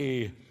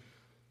pray.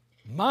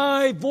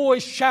 My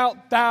voice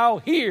shalt thou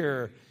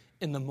hear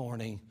in the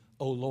morning,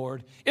 O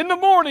Lord. In the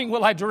morning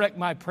will I direct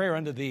my prayer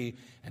unto thee,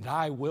 and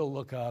I will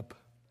look up.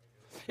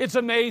 It's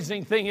an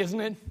amazing thing, isn't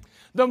it?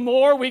 The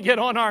more we get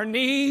on our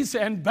knees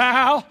and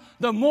bow,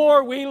 the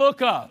more we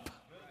look up.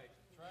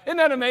 Isn't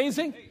that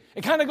amazing?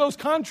 It kind of goes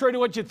contrary to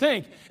what you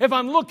think. If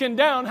I'm looking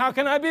down, how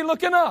can I be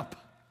looking up?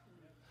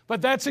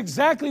 But that's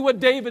exactly what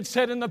David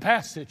said in the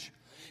passage.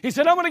 He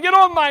said, I'm going to get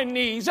on my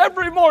knees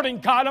every morning,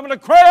 God. I'm going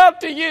to cry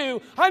out to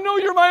you. I know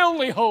you're my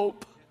only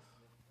hope.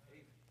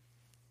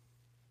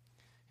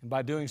 And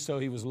by doing so,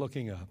 he was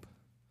looking up.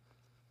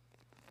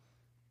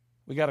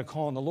 We got to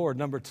call on the Lord.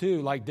 Number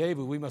 2, like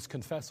David, we must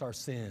confess our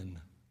sin.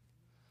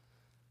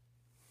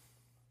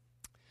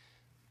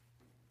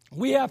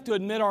 We have to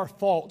admit our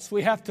faults.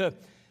 We have to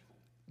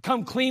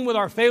come clean with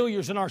our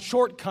failures and our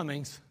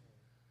shortcomings.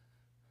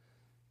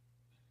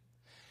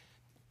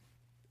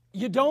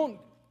 You don't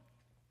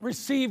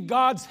receive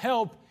God's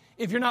help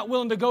if you're not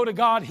willing to go to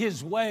God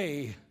His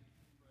way.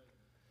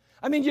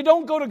 I mean, you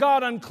don't go to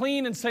God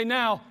unclean and say,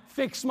 now,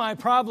 fix my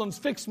problems,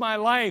 fix my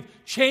life,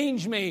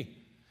 change me.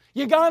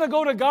 You got to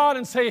go to God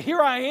and say,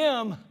 here I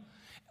am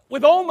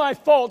with all my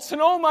faults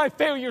and all my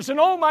failures and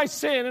all my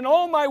sin and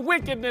all my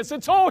wickedness.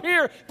 It's all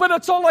here, but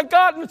it's all I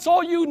got and it's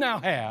all you now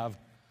have.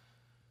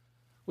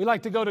 We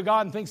like to go to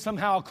God and think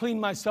somehow I'll clean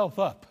myself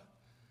up.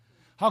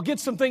 I'll get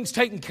some things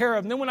taken care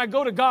of. And then when I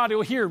go to God,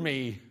 He'll hear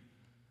me.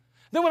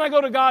 Then when I go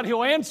to God,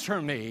 He'll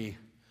answer me.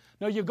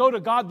 No, you go to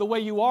God the way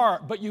you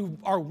are, but you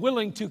are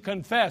willing to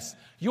confess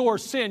your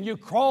sin. You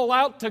crawl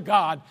out to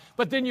God,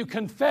 but then you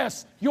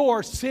confess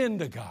your sin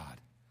to God.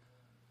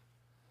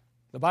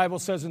 The Bible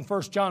says in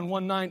 1 John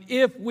 1:9,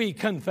 if we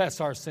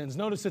confess our sins.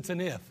 Notice it's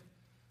an if.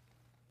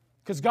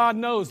 Because God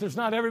knows there's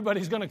not everybody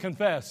who's going to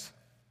confess.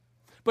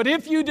 But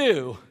if you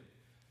do,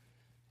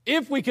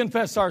 if we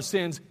confess our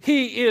sins,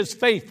 He is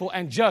faithful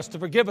and just to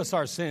forgive us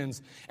our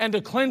sins and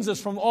to cleanse us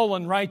from all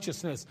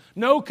unrighteousness.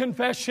 No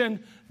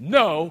confession,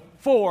 no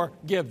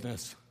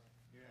forgiveness.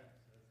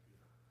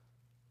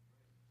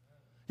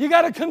 You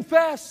got to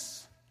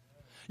confess.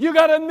 You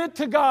got to admit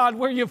to God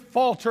where you've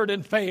faltered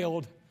and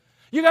failed.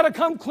 You got to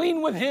come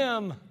clean with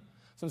Him.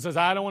 Someone says,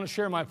 I don't want to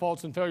share my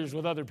faults and failures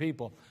with other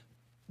people.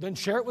 Then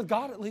share it with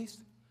God at least.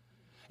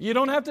 You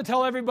don't have to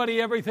tell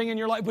everybody everything in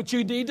your life, but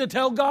you need to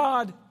tell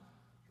God.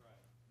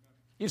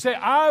 You say,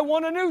 I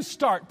want a new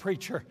start,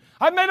 preacher.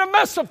 I've made a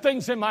mess of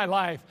things in my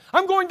life.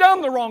 I'm going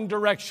down the wrong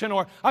direction,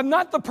 or I'm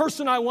not the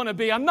person I want to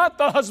be. I'm not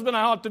the husband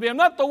I ought to be. I'm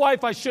not the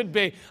wife I should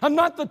be. I'm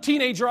not the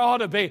teenager I ought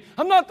to be.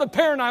 I'm not the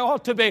parent I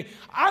ought to be.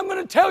 I'm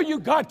going to tell you,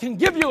 God can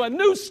give you a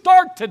new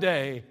start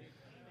today.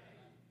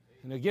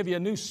 And He'll give you a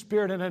new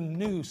spirit and a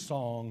new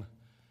song.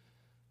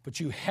 But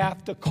you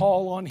have to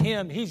call on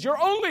Him. He's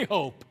your only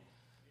hope.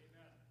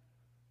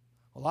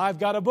 Well, I've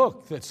got a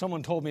book that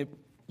someone told me,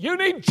 you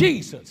need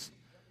Jesus.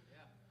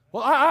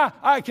 Well,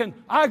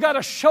 I got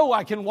a show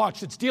I can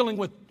watch that's dealing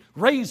with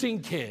raising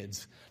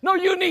kids. No,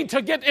 you need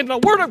to get in the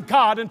Word of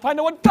God and find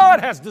out what God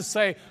has to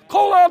say.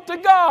 Call out to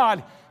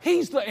God.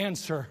 He's the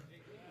answer.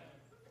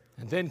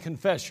 And then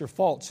confess your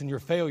faults and your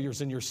failures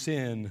and your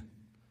sin.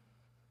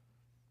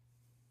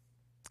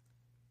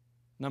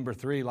 Number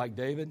 3, like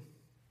David,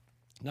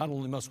 not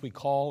only must we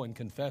call and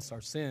confess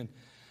our sin,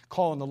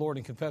 call on the Lord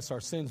and confess our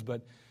sins,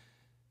 but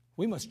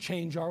we must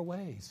change our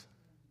ways.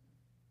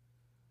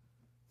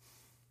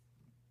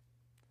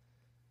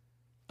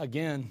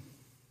 Again,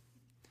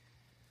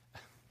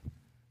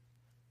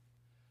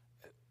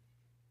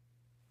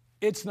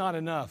 it's not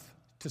enough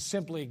to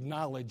simply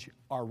acknowledge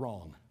our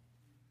wrong.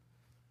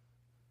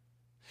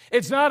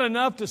 It's not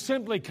enough to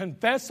simply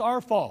confess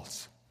our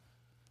faults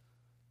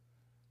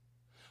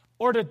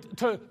or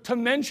to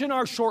mention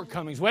our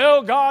shortcomings.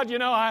 Well, God,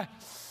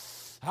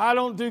 I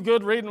don't do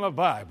good reading my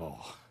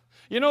Bible.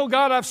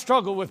 God, I've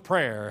struggled with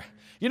prayer.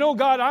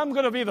 God, I'm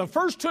going to be the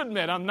first to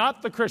admit I'm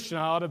not the Christian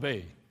I ought to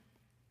be.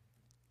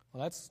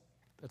 Well,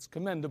 that's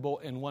commendable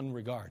in one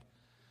regard.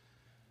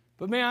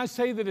 But may I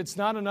say that it's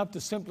not enough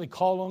to simply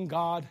call on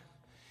God.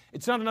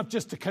 It's not enough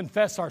just to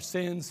confess our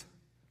sins.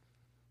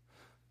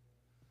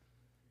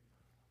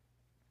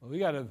 Well, we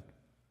got to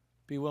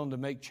be willing to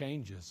make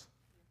changes.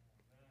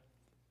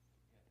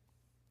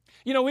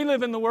 We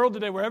live in the world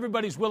today where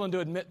everybody's willing to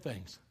admit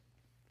things.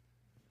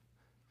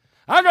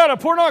 I got a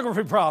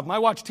pornography problem. I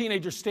watch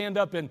teenagers stand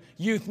up in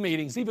youth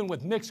meetings, even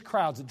with mixed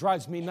crowds. It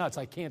drives me nuts.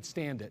 I can't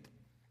stand it.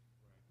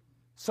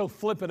 So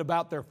flippant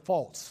about their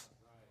faults.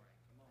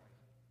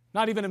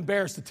 Not even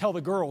embarrassed to tell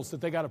the girls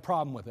that they got a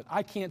problem with it.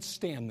 I can't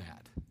stand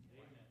that.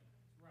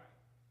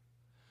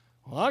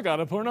 Well, I got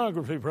a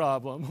pornography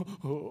problem.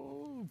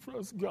 Oh,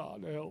 trust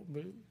God to help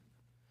me.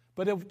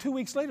 But 2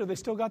 weeks later, they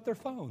still got their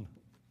phone.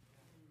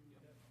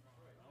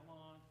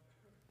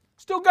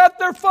 Still got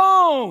their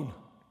phone.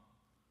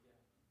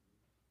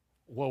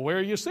 Well, where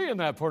are you seeing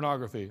that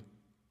pornography?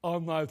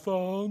 On my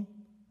phone.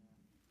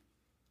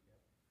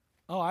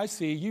 Oh, I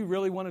see. You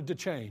really wanted to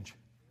change.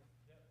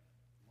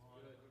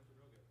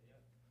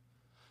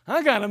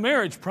 I got a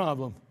marriage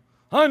problem.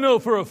 I know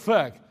for a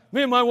fact.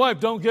 Me and my wife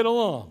don't get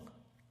along.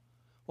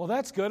 Well,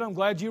 that's good. I'm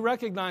glad you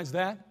recognize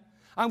that.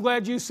 I'm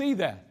glad you see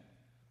that.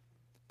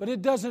 But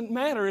it doesn't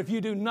matter if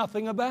you do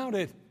nothing about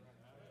it.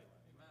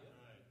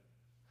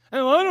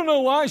 And I don't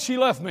know why she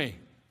left me.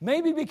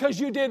 Maybe because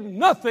you did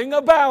nothing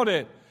about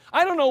it.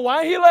 I don't know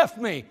why he left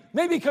me.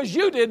 Maybe because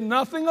you did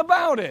nothing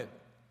about it.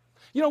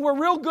 We're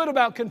real good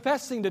about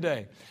confessing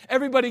today.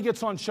 Everybody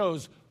gets on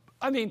shows.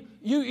 I mean,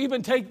 you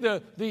even take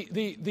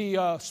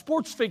the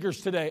sports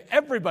figures today.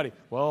 Everybody,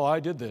 well, I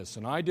did this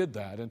and I did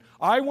that and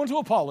I want to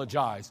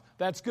apologize.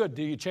 That's good.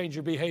 Do you change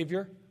your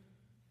behavior?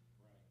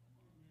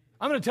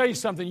 I'm going to tell you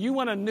something. You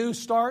want a new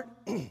start?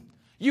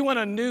 You want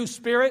a new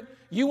spirit?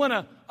 You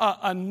want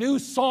a new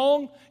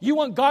song? You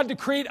want God to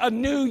create a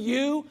new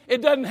you?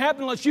 It doesn't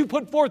happen unless you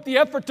put forth the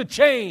effort to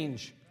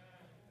change.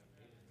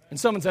 And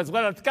someone says,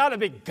 well, it's got to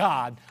be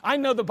God. I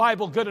know the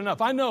Bible good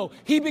enough. I know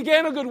He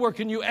began a good work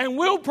in you and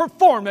will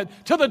perform it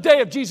to the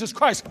day of Jesus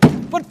Christ.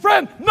 But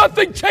friend,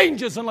 nothing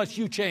changes unless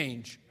you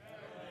change.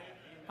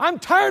 I'm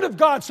tired of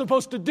God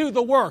supposed to do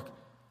the work.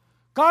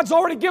 God's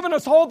already given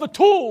us all the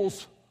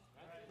tools.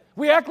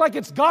 We act like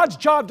it's God's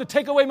job to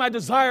take away my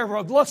desire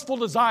of lustful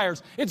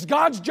desires. It's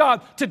God's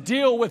job to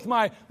deal with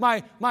my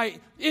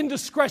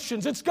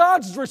indiscretions. It's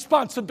God's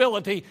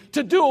responsibility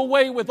to do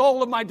away with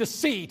all of my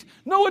deceit.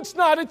 No, it's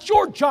not. It's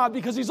your job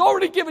because He's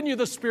already given you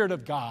the Spirit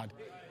of God.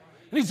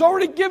 And He's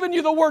already given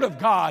you the Word of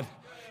God.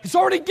 He's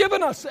already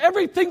given us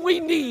everything we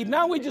need.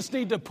 Now we just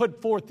need to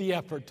put forth the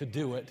effort to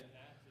do it.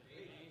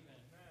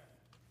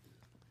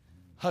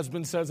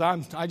 Husband says,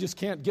 I just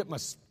can't get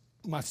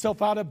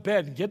myself out of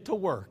bed and get to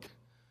work.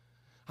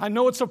 I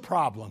know it's a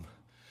problem.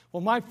 Well,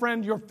 my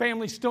friend, your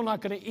family's still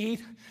not going to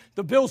eat.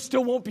 The bills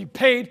still won't be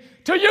paid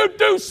till you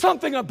do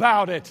something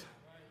about it.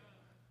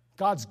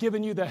 God's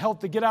given you the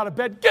health to get out of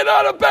bed. Get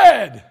out of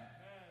bed!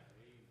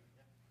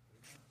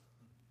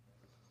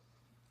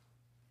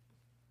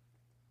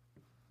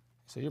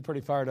 So you're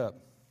pretty fired up.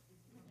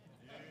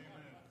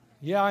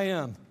 Yeah, I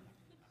am.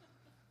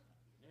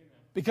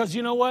 Because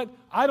you know what?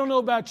 I don't know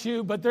about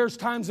you, but there's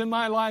times in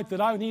my life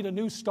that I need a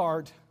new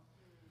start.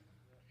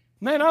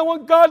 Man, I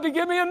want God to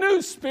give me a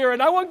new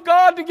spirit. I want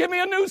God to give me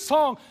a new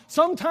song.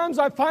 Sometimes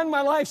I find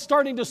my life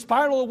starting to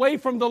spiral away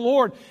from the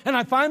Lord, and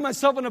I find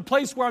myself in a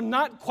place where I'm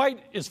not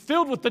quite as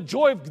filled with the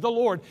joy of the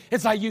Lord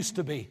as I used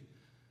to be.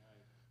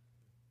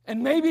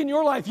 And maybe in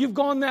your life you've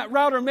gone that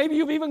route, or maybe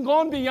you've even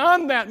gone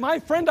beyond that. My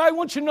friend, I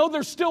want you to know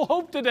there's still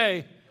hope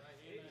today.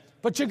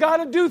 But you got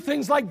to do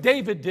things like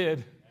David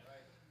did.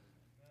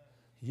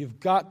 You've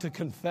got to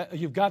confess.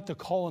 You've got to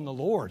call on the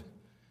Lord.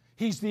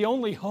 He's the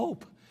only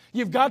hope.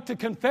 You've got to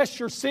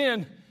confess your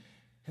sin,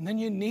 and then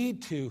I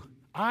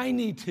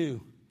need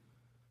to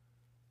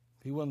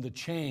be willing to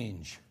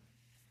change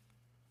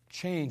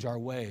our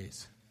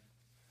ways.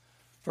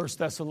 1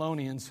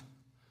 Thessalonians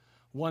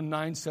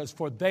 1:9 says,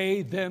 "For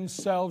they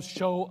themselves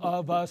show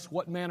of us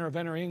what manner of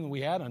entering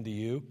we had unto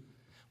you."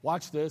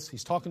 Watch this.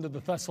 He's talking to the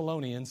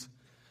Thessalonians,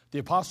 the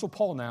Apostle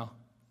Paul now.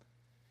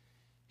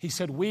 He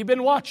said, "We've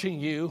been watching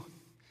you.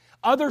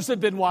 Others have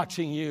been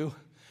watching you.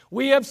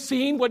 We have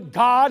seen what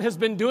God has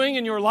been doing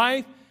in your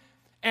life,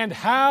 and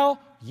how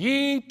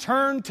ye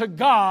turn to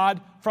God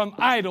from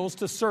idols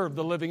to serve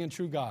the living and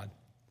true God."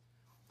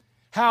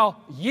 How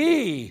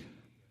ye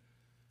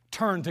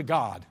turn to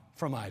God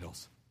from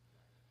idols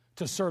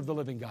to serve the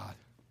living God.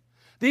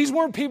 These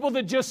weren't people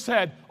that just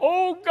said,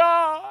 oh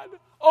God,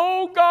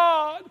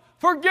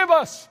 forgive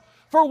us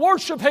for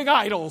worshiping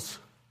idols.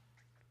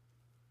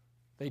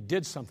 They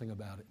did something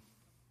about it.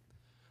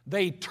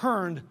 They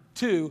turned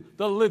to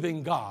the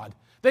living God.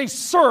 They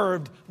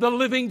served the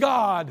living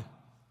God.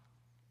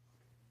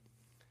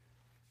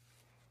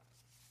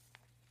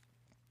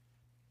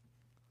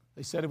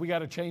 They said, we got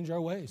to change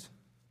our ways.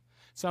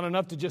 It's not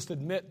enough to just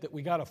admit that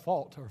we got a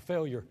fault or a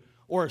failure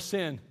or a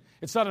sin.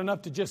 It's not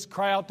enough to just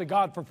cry out to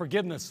God for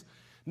forgiveness.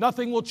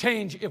 Nothing will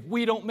change if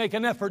we don't make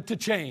an effort to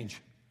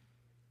change.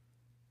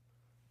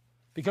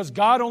 Because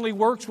God only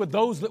works with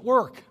those that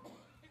work.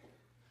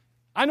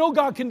 I know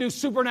God can do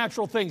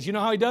supernatural things. You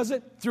know how He does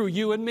it? Through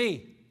you and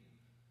me.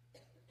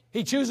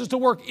 He chooses to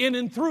work in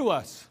and through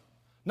us,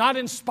 not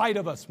in spite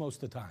of us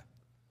most of the time.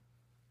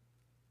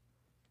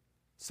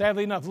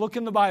 Sadly enough, look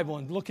in the Bible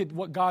and look at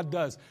what God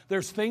does.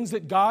 There's things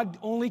that God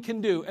only can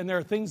do, and there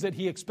are things that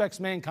He expects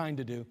mankind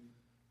to do.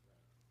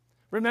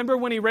 Remember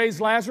when He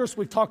raised Lazarus?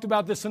 We've talked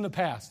about this in the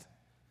past.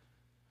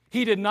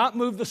 He did not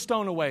move the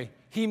stone away.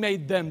 He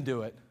made them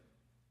do it.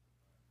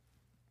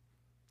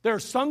 There are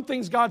some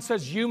things God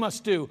says you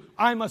must do,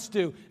 I must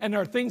do, and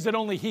there are things that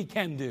only He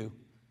can do.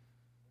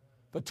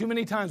 But too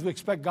many times we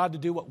expect God to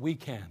do what we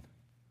can.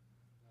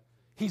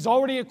 He's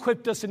already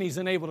equipped us and He's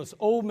enabled us.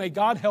 Oh, may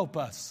God help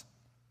us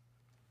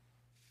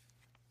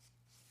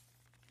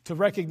to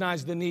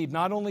recognize the need,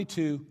 not only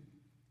to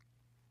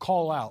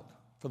call out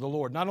for the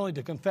Lord, not only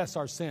to confess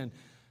our sin,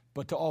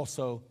 but to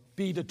also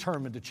be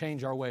determined to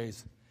change our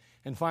ways.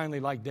 And finally,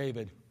 like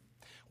David,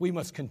 we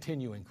must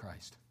continue in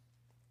Christ.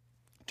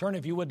 Turn,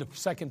 if you would, to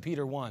 2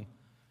 Peter 1.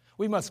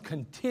 We must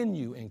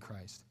continue in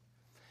Christ.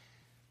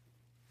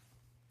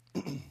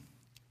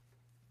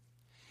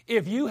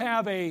 If you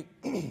have a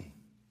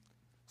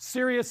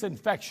serious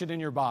infection in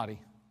your body,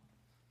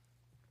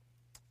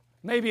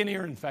 maybe an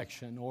ear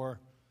infection or,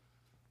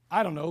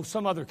 I don't know,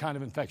 some other kind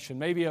of infection,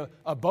 maybe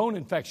a bone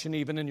infection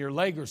even in your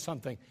leg or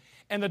something,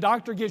 and the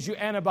doctor gives you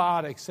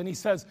antibiotics, and he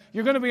says,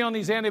 you're going to be on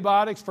these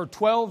antibiotics for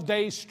 12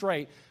 days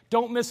straight.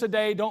 Don't miss a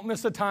day, don't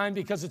miss a time,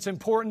 because it's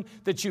important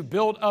that you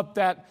build up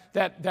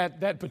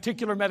that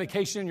particular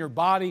medication in your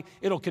body.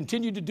 It'll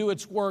continue to do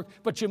its work,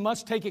 but you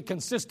must take it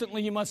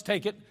consistently. You must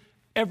take it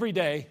every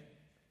day.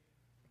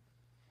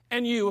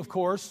 And you, of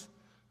course,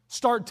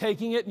 start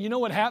taking it. And you know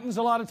what happens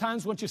a lot of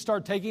times once you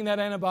start taking that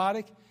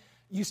antibiotic?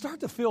 You start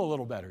to feel a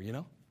little better, you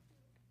know?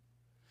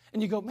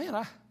 And you go, man,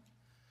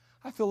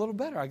 I feel a little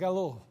better. I got a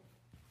little,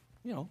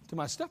 to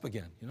my step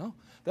again,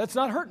 That's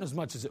not hurting as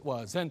much as it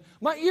was. And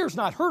my ear's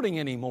not hurting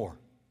anymore.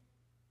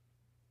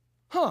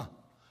 The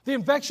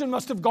infection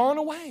must have gone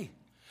away.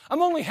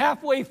 I'm only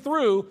halfway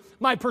through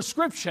my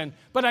prescription,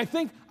 but I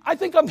think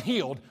I'm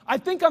healed. I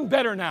think I'm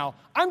better now.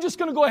 I'm just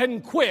going to go ahead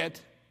and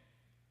quit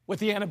with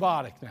the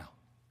antibiotic now.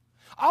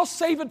 I'll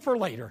save it for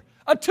later.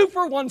 A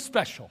 2-for-1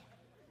 special.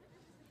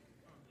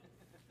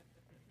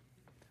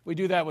 We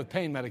do that with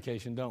pain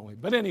medication, don't we?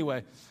 But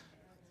anyway,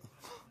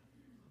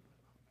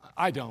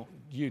 I don't.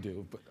 You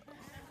do.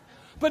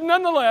 But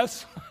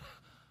nonetheless,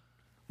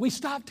 we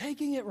stop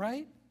taking it,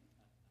 right?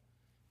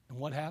 And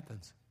what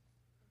happens?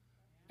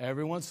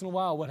 Every once in a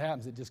while, what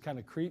happens? It just kind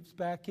of creeps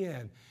back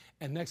in.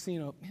 And next thing you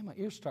know, man, my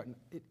ear's starting,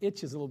 it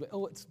itches a little bit.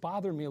 Oh, it's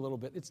bothering me a little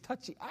bit. It's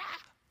touchy.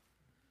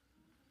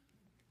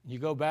 You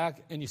go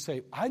back and you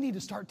say, I need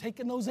to start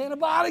taking those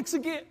antibiotics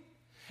again.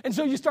 And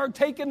so you start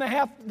taking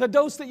the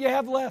dose that you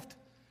have left.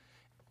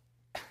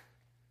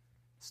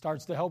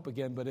 Starts to help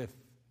again, but if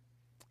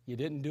you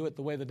didn't do it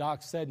the way the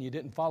doc said, and you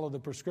didn't follow the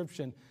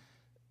prescription,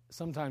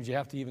 sometimes you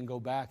have to even go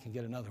back and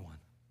get another one.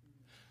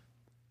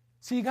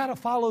 So you got to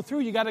follow through.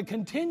 You got to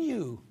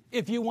continue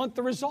if you want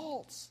the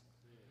results.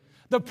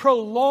 The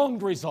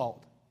prolonged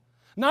result.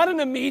 Not an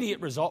immediate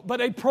result,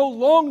 but a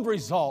prolonged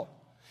result.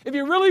 If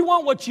you really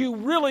want what you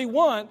really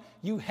want,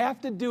 you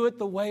have to do it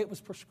the way it was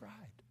prescribed.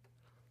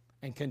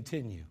 And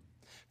continue.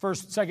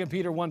 2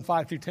 Peter 1,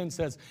 5 through 10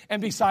 says,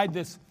 and beside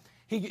this,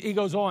 he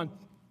goes on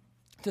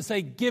to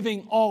say,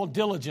 giving all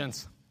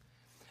diligence,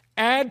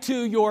 add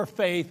to your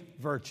faith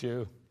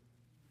virtue,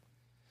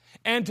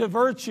 and to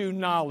virtue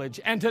knowledge,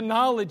 and to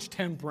knowledge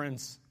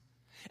temperance,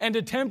 and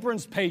to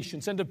temperance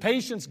patience, and to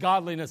patience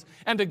godliness,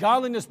 and to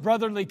godliness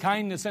brotherly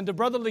kindness, and to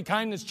brotherly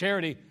kindness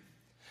charity.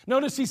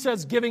 Notice he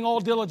says, giving all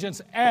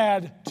diligence,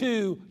 add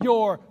to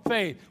your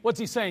faith. What's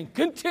he saying?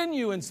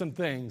 Continue in some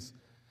things.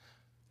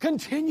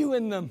 Continue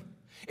in them.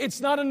 It's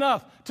not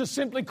enough to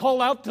simply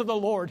call out to the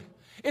Lord.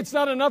 It's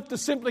not enough to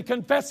simply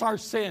confess our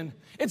sin.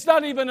 It's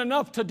not even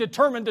enough to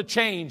determine to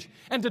change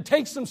and to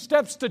take some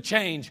steps to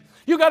change.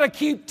 You got to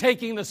keep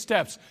taking the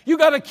steps. You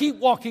got to keep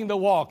walking the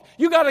walk.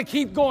 You got to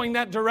keep going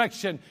that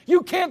direction.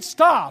 You can't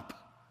stop.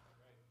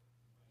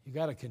 You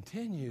got to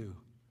continue.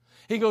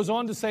 He goes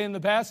on to say in the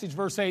passage,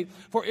 verse 8,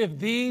 for if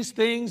these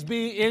things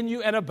be in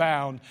you and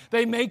abound,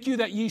 they make you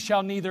that ye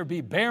shall neither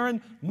be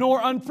barren nor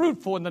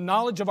unfruitful in the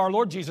knowledge of our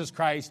Lord Jesus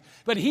Christ.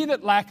 But he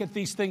that lacketh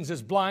these things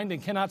is blind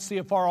and cannot see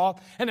afar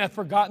off, and hath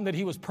forgotten that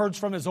he was purged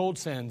from his old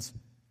sins.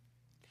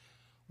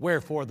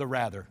 Wherefore the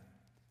rather,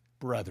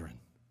 brethren,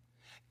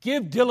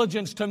 give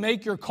diligence to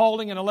make your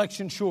calling and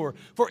election sure.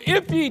 For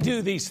if ye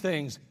do these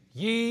things,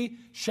 ye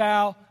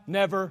shall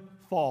never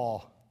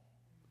fall.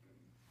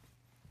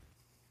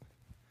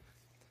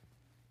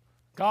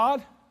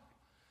 God,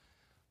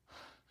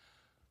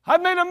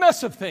 I've made a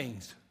mess of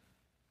things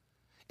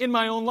in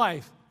my own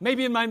life,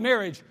 maybe in my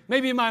marriage,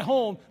 maybe in my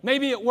home,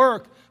 maybe at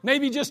work,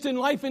 maybe just in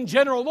life in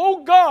general.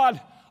 Oh God,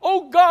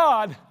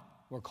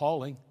 we're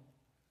calling.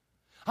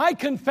 I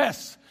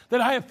confess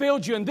that I have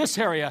failed you in this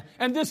area,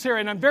 and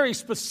I'm very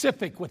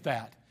specific with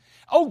that.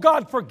 Oh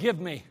God, forgive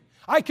me.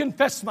 I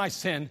confess my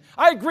sin.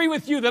 I agree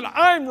with you that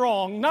I'm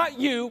wrong, not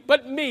you,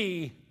 but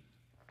me.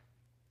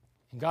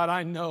 And God,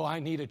 I know I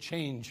need a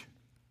change.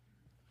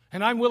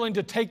 And I'm willing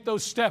to take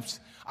those steps.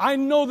 I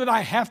know that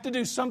I have to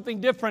do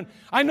something different.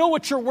 I know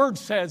what your word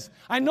says.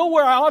 I know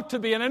where I ought to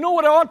be, and I know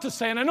what I ought to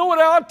say, and I know what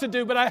I ought to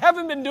do, but I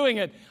haven't been doing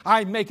it.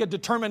 I make a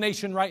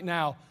determination right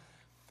now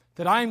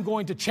that I'm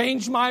going to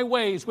change my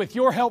ways with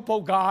your help,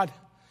 oh God.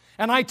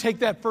 And I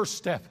take that first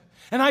step.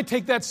 And I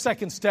take that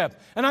second step.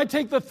 And I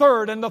take the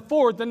third and the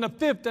fourth and the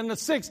fifth and the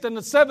sixth and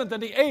the seventh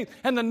and the eighth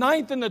and the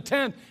ninth and the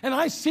 10th. And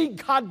I see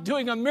God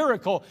doing a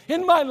miracle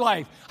in my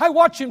life. I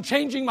watch Him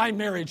changing my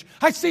marriage.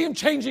 I see Him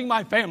changing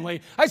my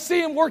family. I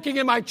see Him working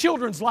in my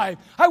children's life.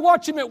 I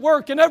watch Him at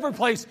work in every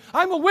place.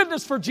 I'm a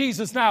witness for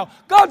Jesus now.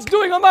 God's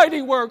doing a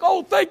mighty work.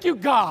 Oh, thank you,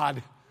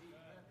 God.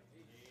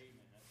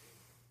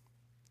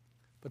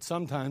 But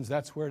sometimes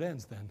that's where it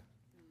ends then.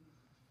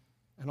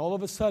 And all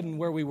of a sudden,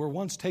 where we were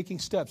once taking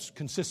steps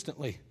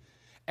consistently,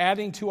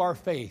 adding to our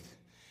faith,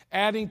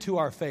 adding to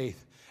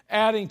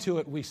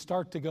it, we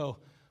start to go,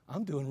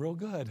 I'm doing real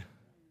good.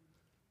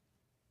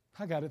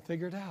 I got it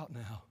figured out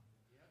now.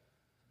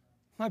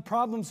 My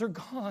problems are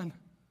gone.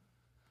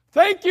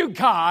 Thank you,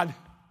 God.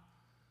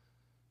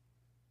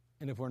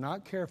 And if we're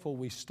not careful,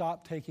 we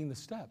stop taking the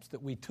steps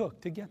that we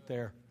took to get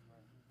there.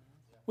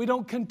 We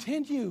don't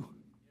continue.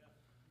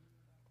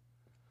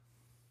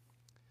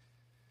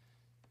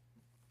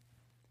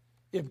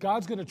 If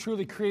God's going to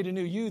truly create a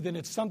new you, then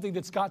it's something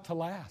that's got to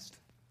last.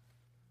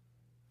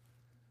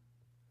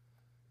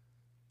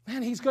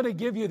 Man, He's going to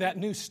give you that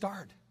new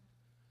start.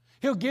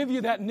 He'll give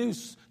you that new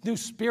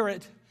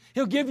spirit.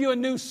 He'll give you a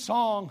new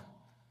song.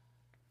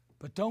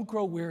 But don't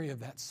grow weary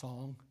of that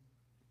song.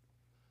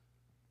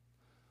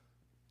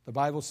 The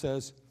Bible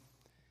says,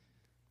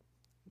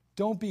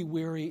 don't be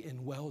weary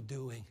in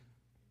well-doing.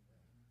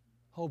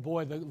 Oh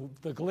boy,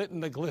 the glit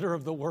and the glitter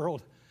of the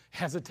world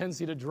has a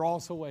tendency to draw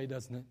us away,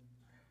 doesn't it?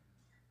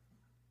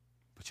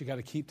 But you got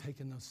to keep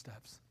taking those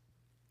steps.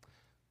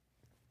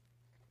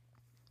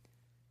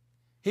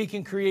 He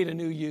can create a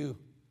new you.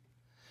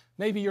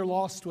 Maybe you're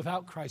lost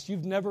without Christ.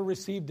 You've never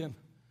received Him.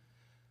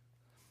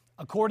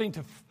 According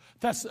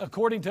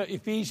to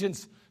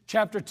Ephesians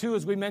chapter 2,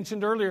 as we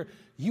mentioned earlier,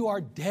 you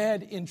are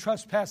dead in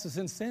trespasses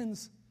and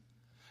sins.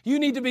 You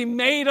need to be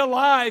made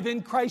alive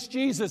in Christ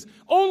Jesus.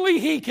 Only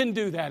He can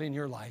do that in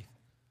your life.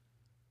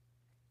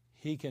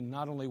 He can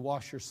not only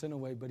wash your sin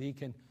away, but He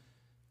can,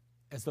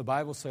 as the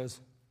Bible says,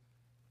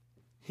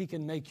 He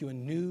can make you a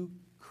new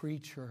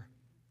creature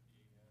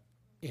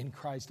in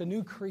Christ, a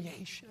new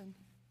creation.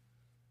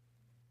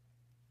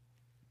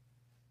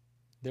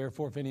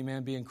 Therefore, if any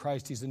man be in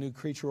Christ, he's a new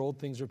creature. Old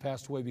things are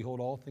passed away. Behold,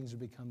 all things are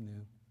become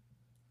new.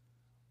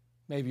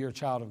 Maybe you're a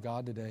child of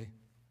God today.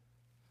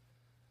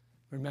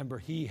 Remember,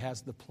 He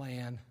has the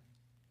plan.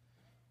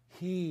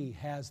 He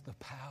has the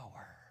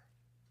power.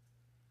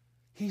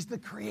 He's the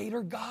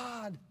Creator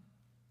God.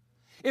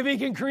 If He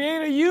can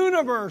create a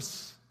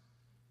universe,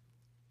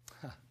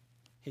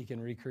 He can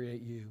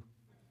recreate you.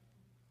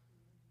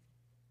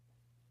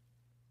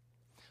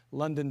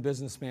 London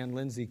businessman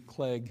Lindsay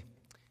Clegg,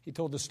 he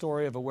told the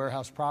story of a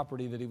warehouse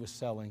property that he was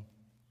selling.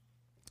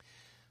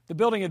 The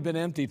building had been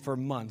emptied for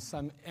months.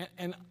 And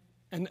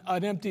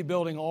an empty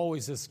building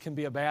always can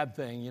be a bad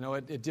thing. You know,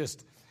 it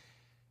just,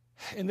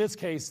 in this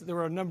case, there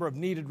were a number of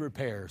needed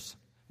repairs.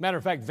 Matter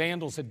of fact,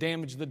 vandals had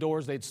damaged the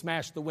doors. They'd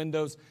smashed the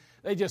windows.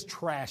 They just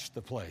trashed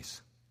the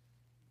place.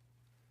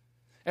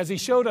 As he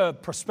showed a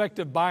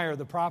prospective buyer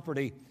the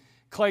property,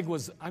 Clegg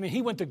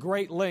he went to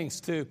great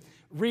lengths to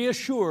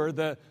reassure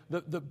the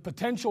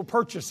potential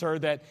purchaser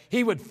that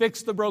he would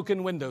fix the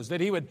broken windows,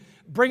 that he would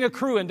bring a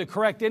crew in to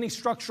correct any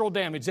structural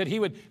damage, that he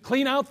would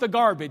clean out the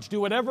garbage,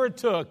 do whatever it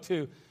took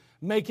to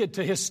make it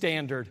to his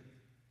standard.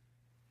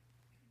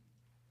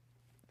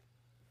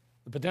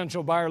 The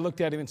potential buyer looked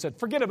at him and said,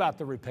 "Forget about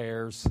the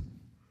repairs.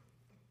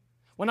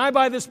 When I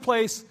buy this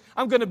place,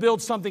 I'm going to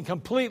build something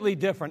completely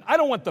different. I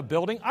don't want the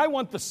building, I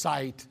want the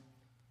site."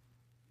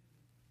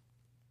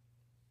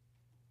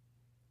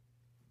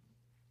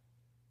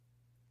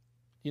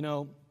 You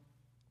know,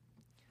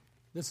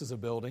 this is a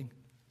building.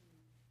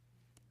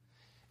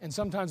 And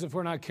sometimes if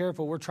we're not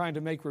careful, we're trying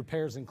to make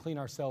repairs and clean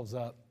ourselves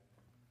up.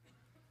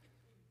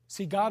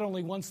 See, God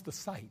only wants the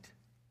site.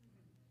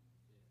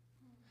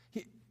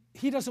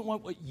 He doesn't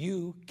want what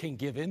you can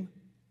give Him.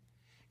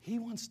 He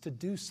wants to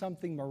do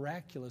something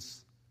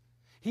miraculous.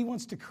 He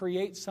wants to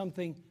create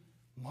something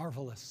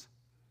marvelous.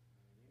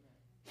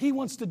 He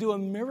wants to do a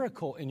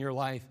miracle in your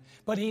life,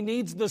 but He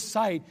needs the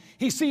site.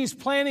 He sees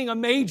planning a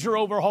major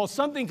overhaul,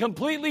 something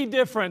completely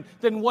different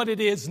than what it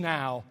is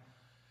now.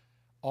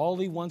 All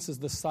He wants is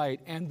the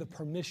site and the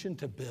permission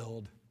to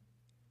build.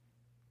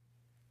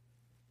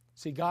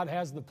 See, God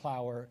has the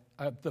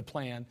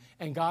plan,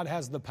 and God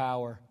has the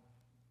power.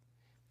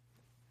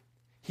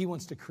 He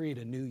wants to create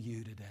a new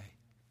you today.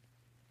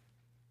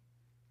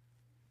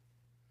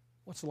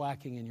 What's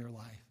lacking in your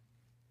life?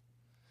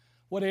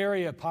 What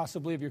area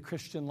possibly of your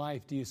Christian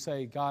life do you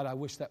say, "God, I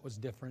wish that was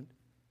different"?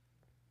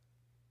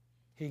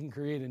 He can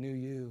create a new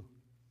you.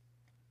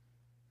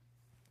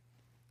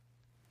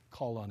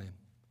 Call on Him.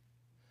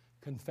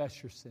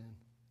 Confess your sin.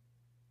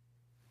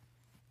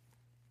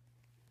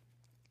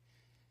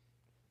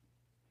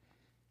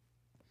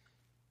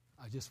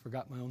 I just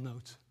forgot my own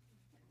notes.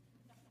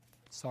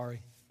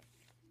 Sorry.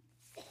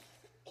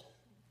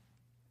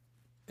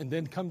 And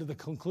then come to the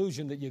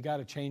conclusion that you got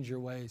to change your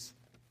ways.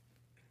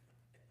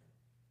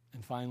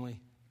 And finally,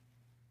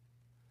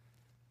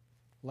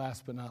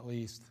 last but not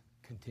least,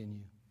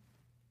 continue.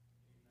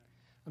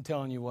 I'm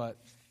telling you what,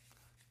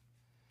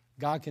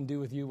 God can do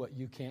with you what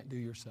you can't do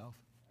yourself.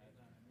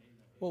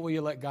 What will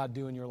you let God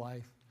do in your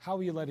life? How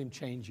will you let Him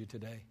change you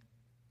today?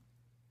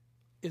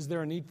 Is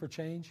there a need for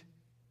change?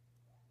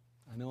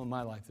 I know in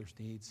my life there's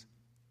needs.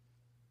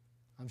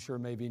 I'm sure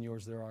maybe in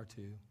yours there are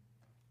too.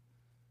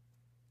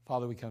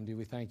 Father, we come to you.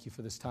 We thank you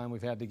for this time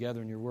we've had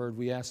together in your word.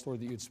 We ask, Lord,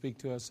 that you'd speak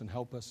to us and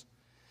help us.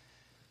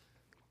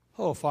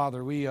 Oh,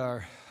 Father, we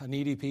are a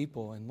needy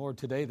people. And Lord,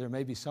 today there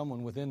may be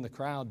someone within the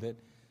crowd that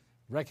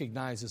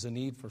recognizes a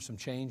need for some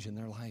change in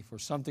their life or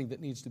something that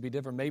needs to be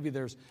different. Maybe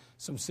there's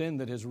some sin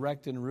that has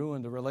wrecked and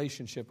ruined a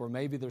relationship, or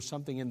maybe there's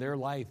something in their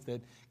life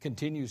that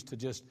continues to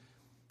just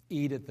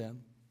eat at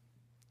them.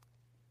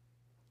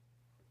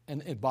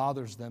 And it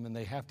bothers them, and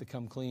they have to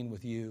come clean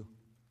with you.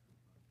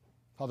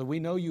 Father, we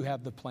know you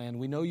have the plan.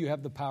 We know you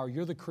have the power.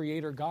 You're the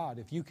creator God.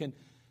 If you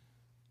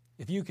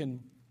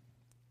can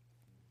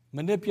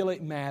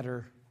manipulate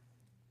matter,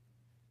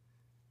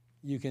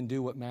 you can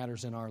do what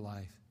matters in our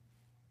life.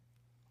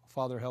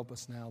 Father, help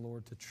us now,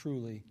 Lord, to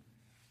truly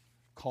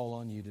call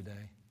on you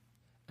today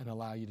and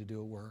allow you to do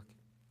a work.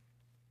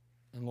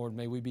 And Lord,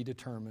 may we be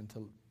determined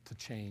to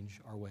change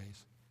our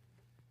ways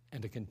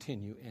and to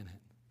continue in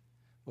it.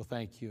 We'll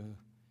thank you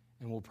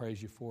and we'll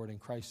praise you for it. In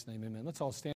Christ's name, amen. Let's all stand.